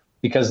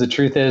 Because the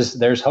truth is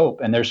there's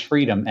hope and there's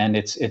freedom, and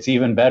it's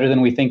even better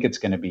than we think it's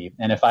going to be.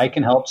 And if I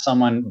can help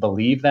someone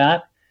believe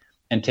that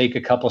and take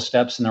a couple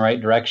steps in the right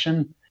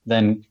direction,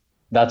 then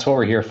that's what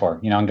we're here for.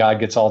 And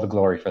God gets all the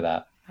glory for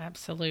that.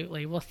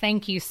 Absolutely. Well,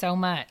 thank you so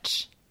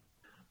much.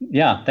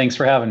 Yeah, thanks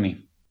for having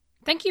me.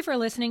 Thank you for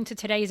listening to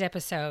today's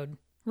episode.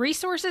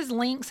 Resources,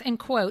 links, and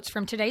quotes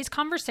from today's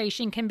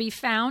conversation can be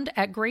found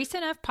at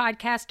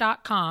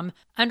graceenoughpodcast.com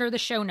under the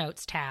Show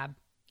Notes tab.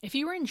 If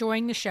you are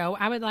enjoying the show,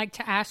 I would like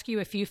to ask you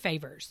a few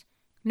favors.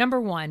 Number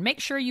 1, make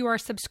sure you are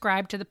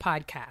subscribed to the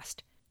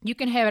podcast. You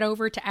can head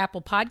over to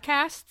Apple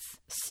Podcasts,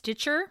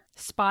 Stitcher,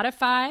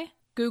 Spotify,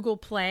 Google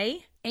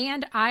Play,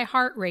 and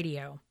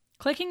iHeartRadio.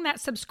 Clicking that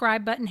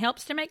subscribe button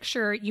helps to make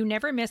sure you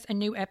never miss a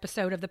new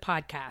episode of the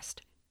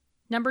podcast.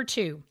 Number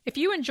 2, if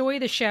you enjoy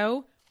the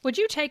show, would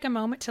you take a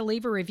moment to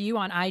leave a review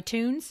on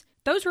iTunes?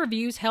 Those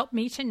reviews help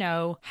me to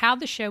know how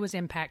the show is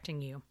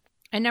impacting you.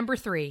 And number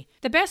 3,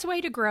 the best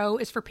way to grow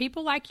is for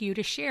people like you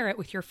to share it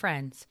with your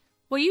friends.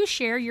 Will you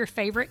share your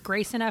favorite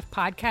Grace Enough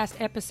podcast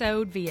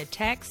episode via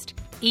text,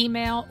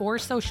 email, or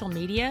social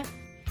media?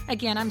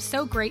 Again, I'm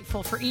so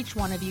grateful for each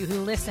one of you who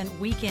listen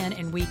week in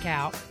and week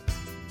out.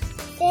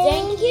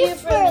 Thank you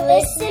for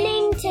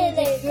listening to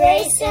the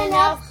Grace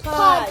Enough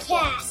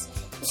podcast.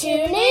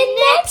 Tune in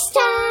next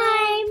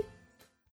time.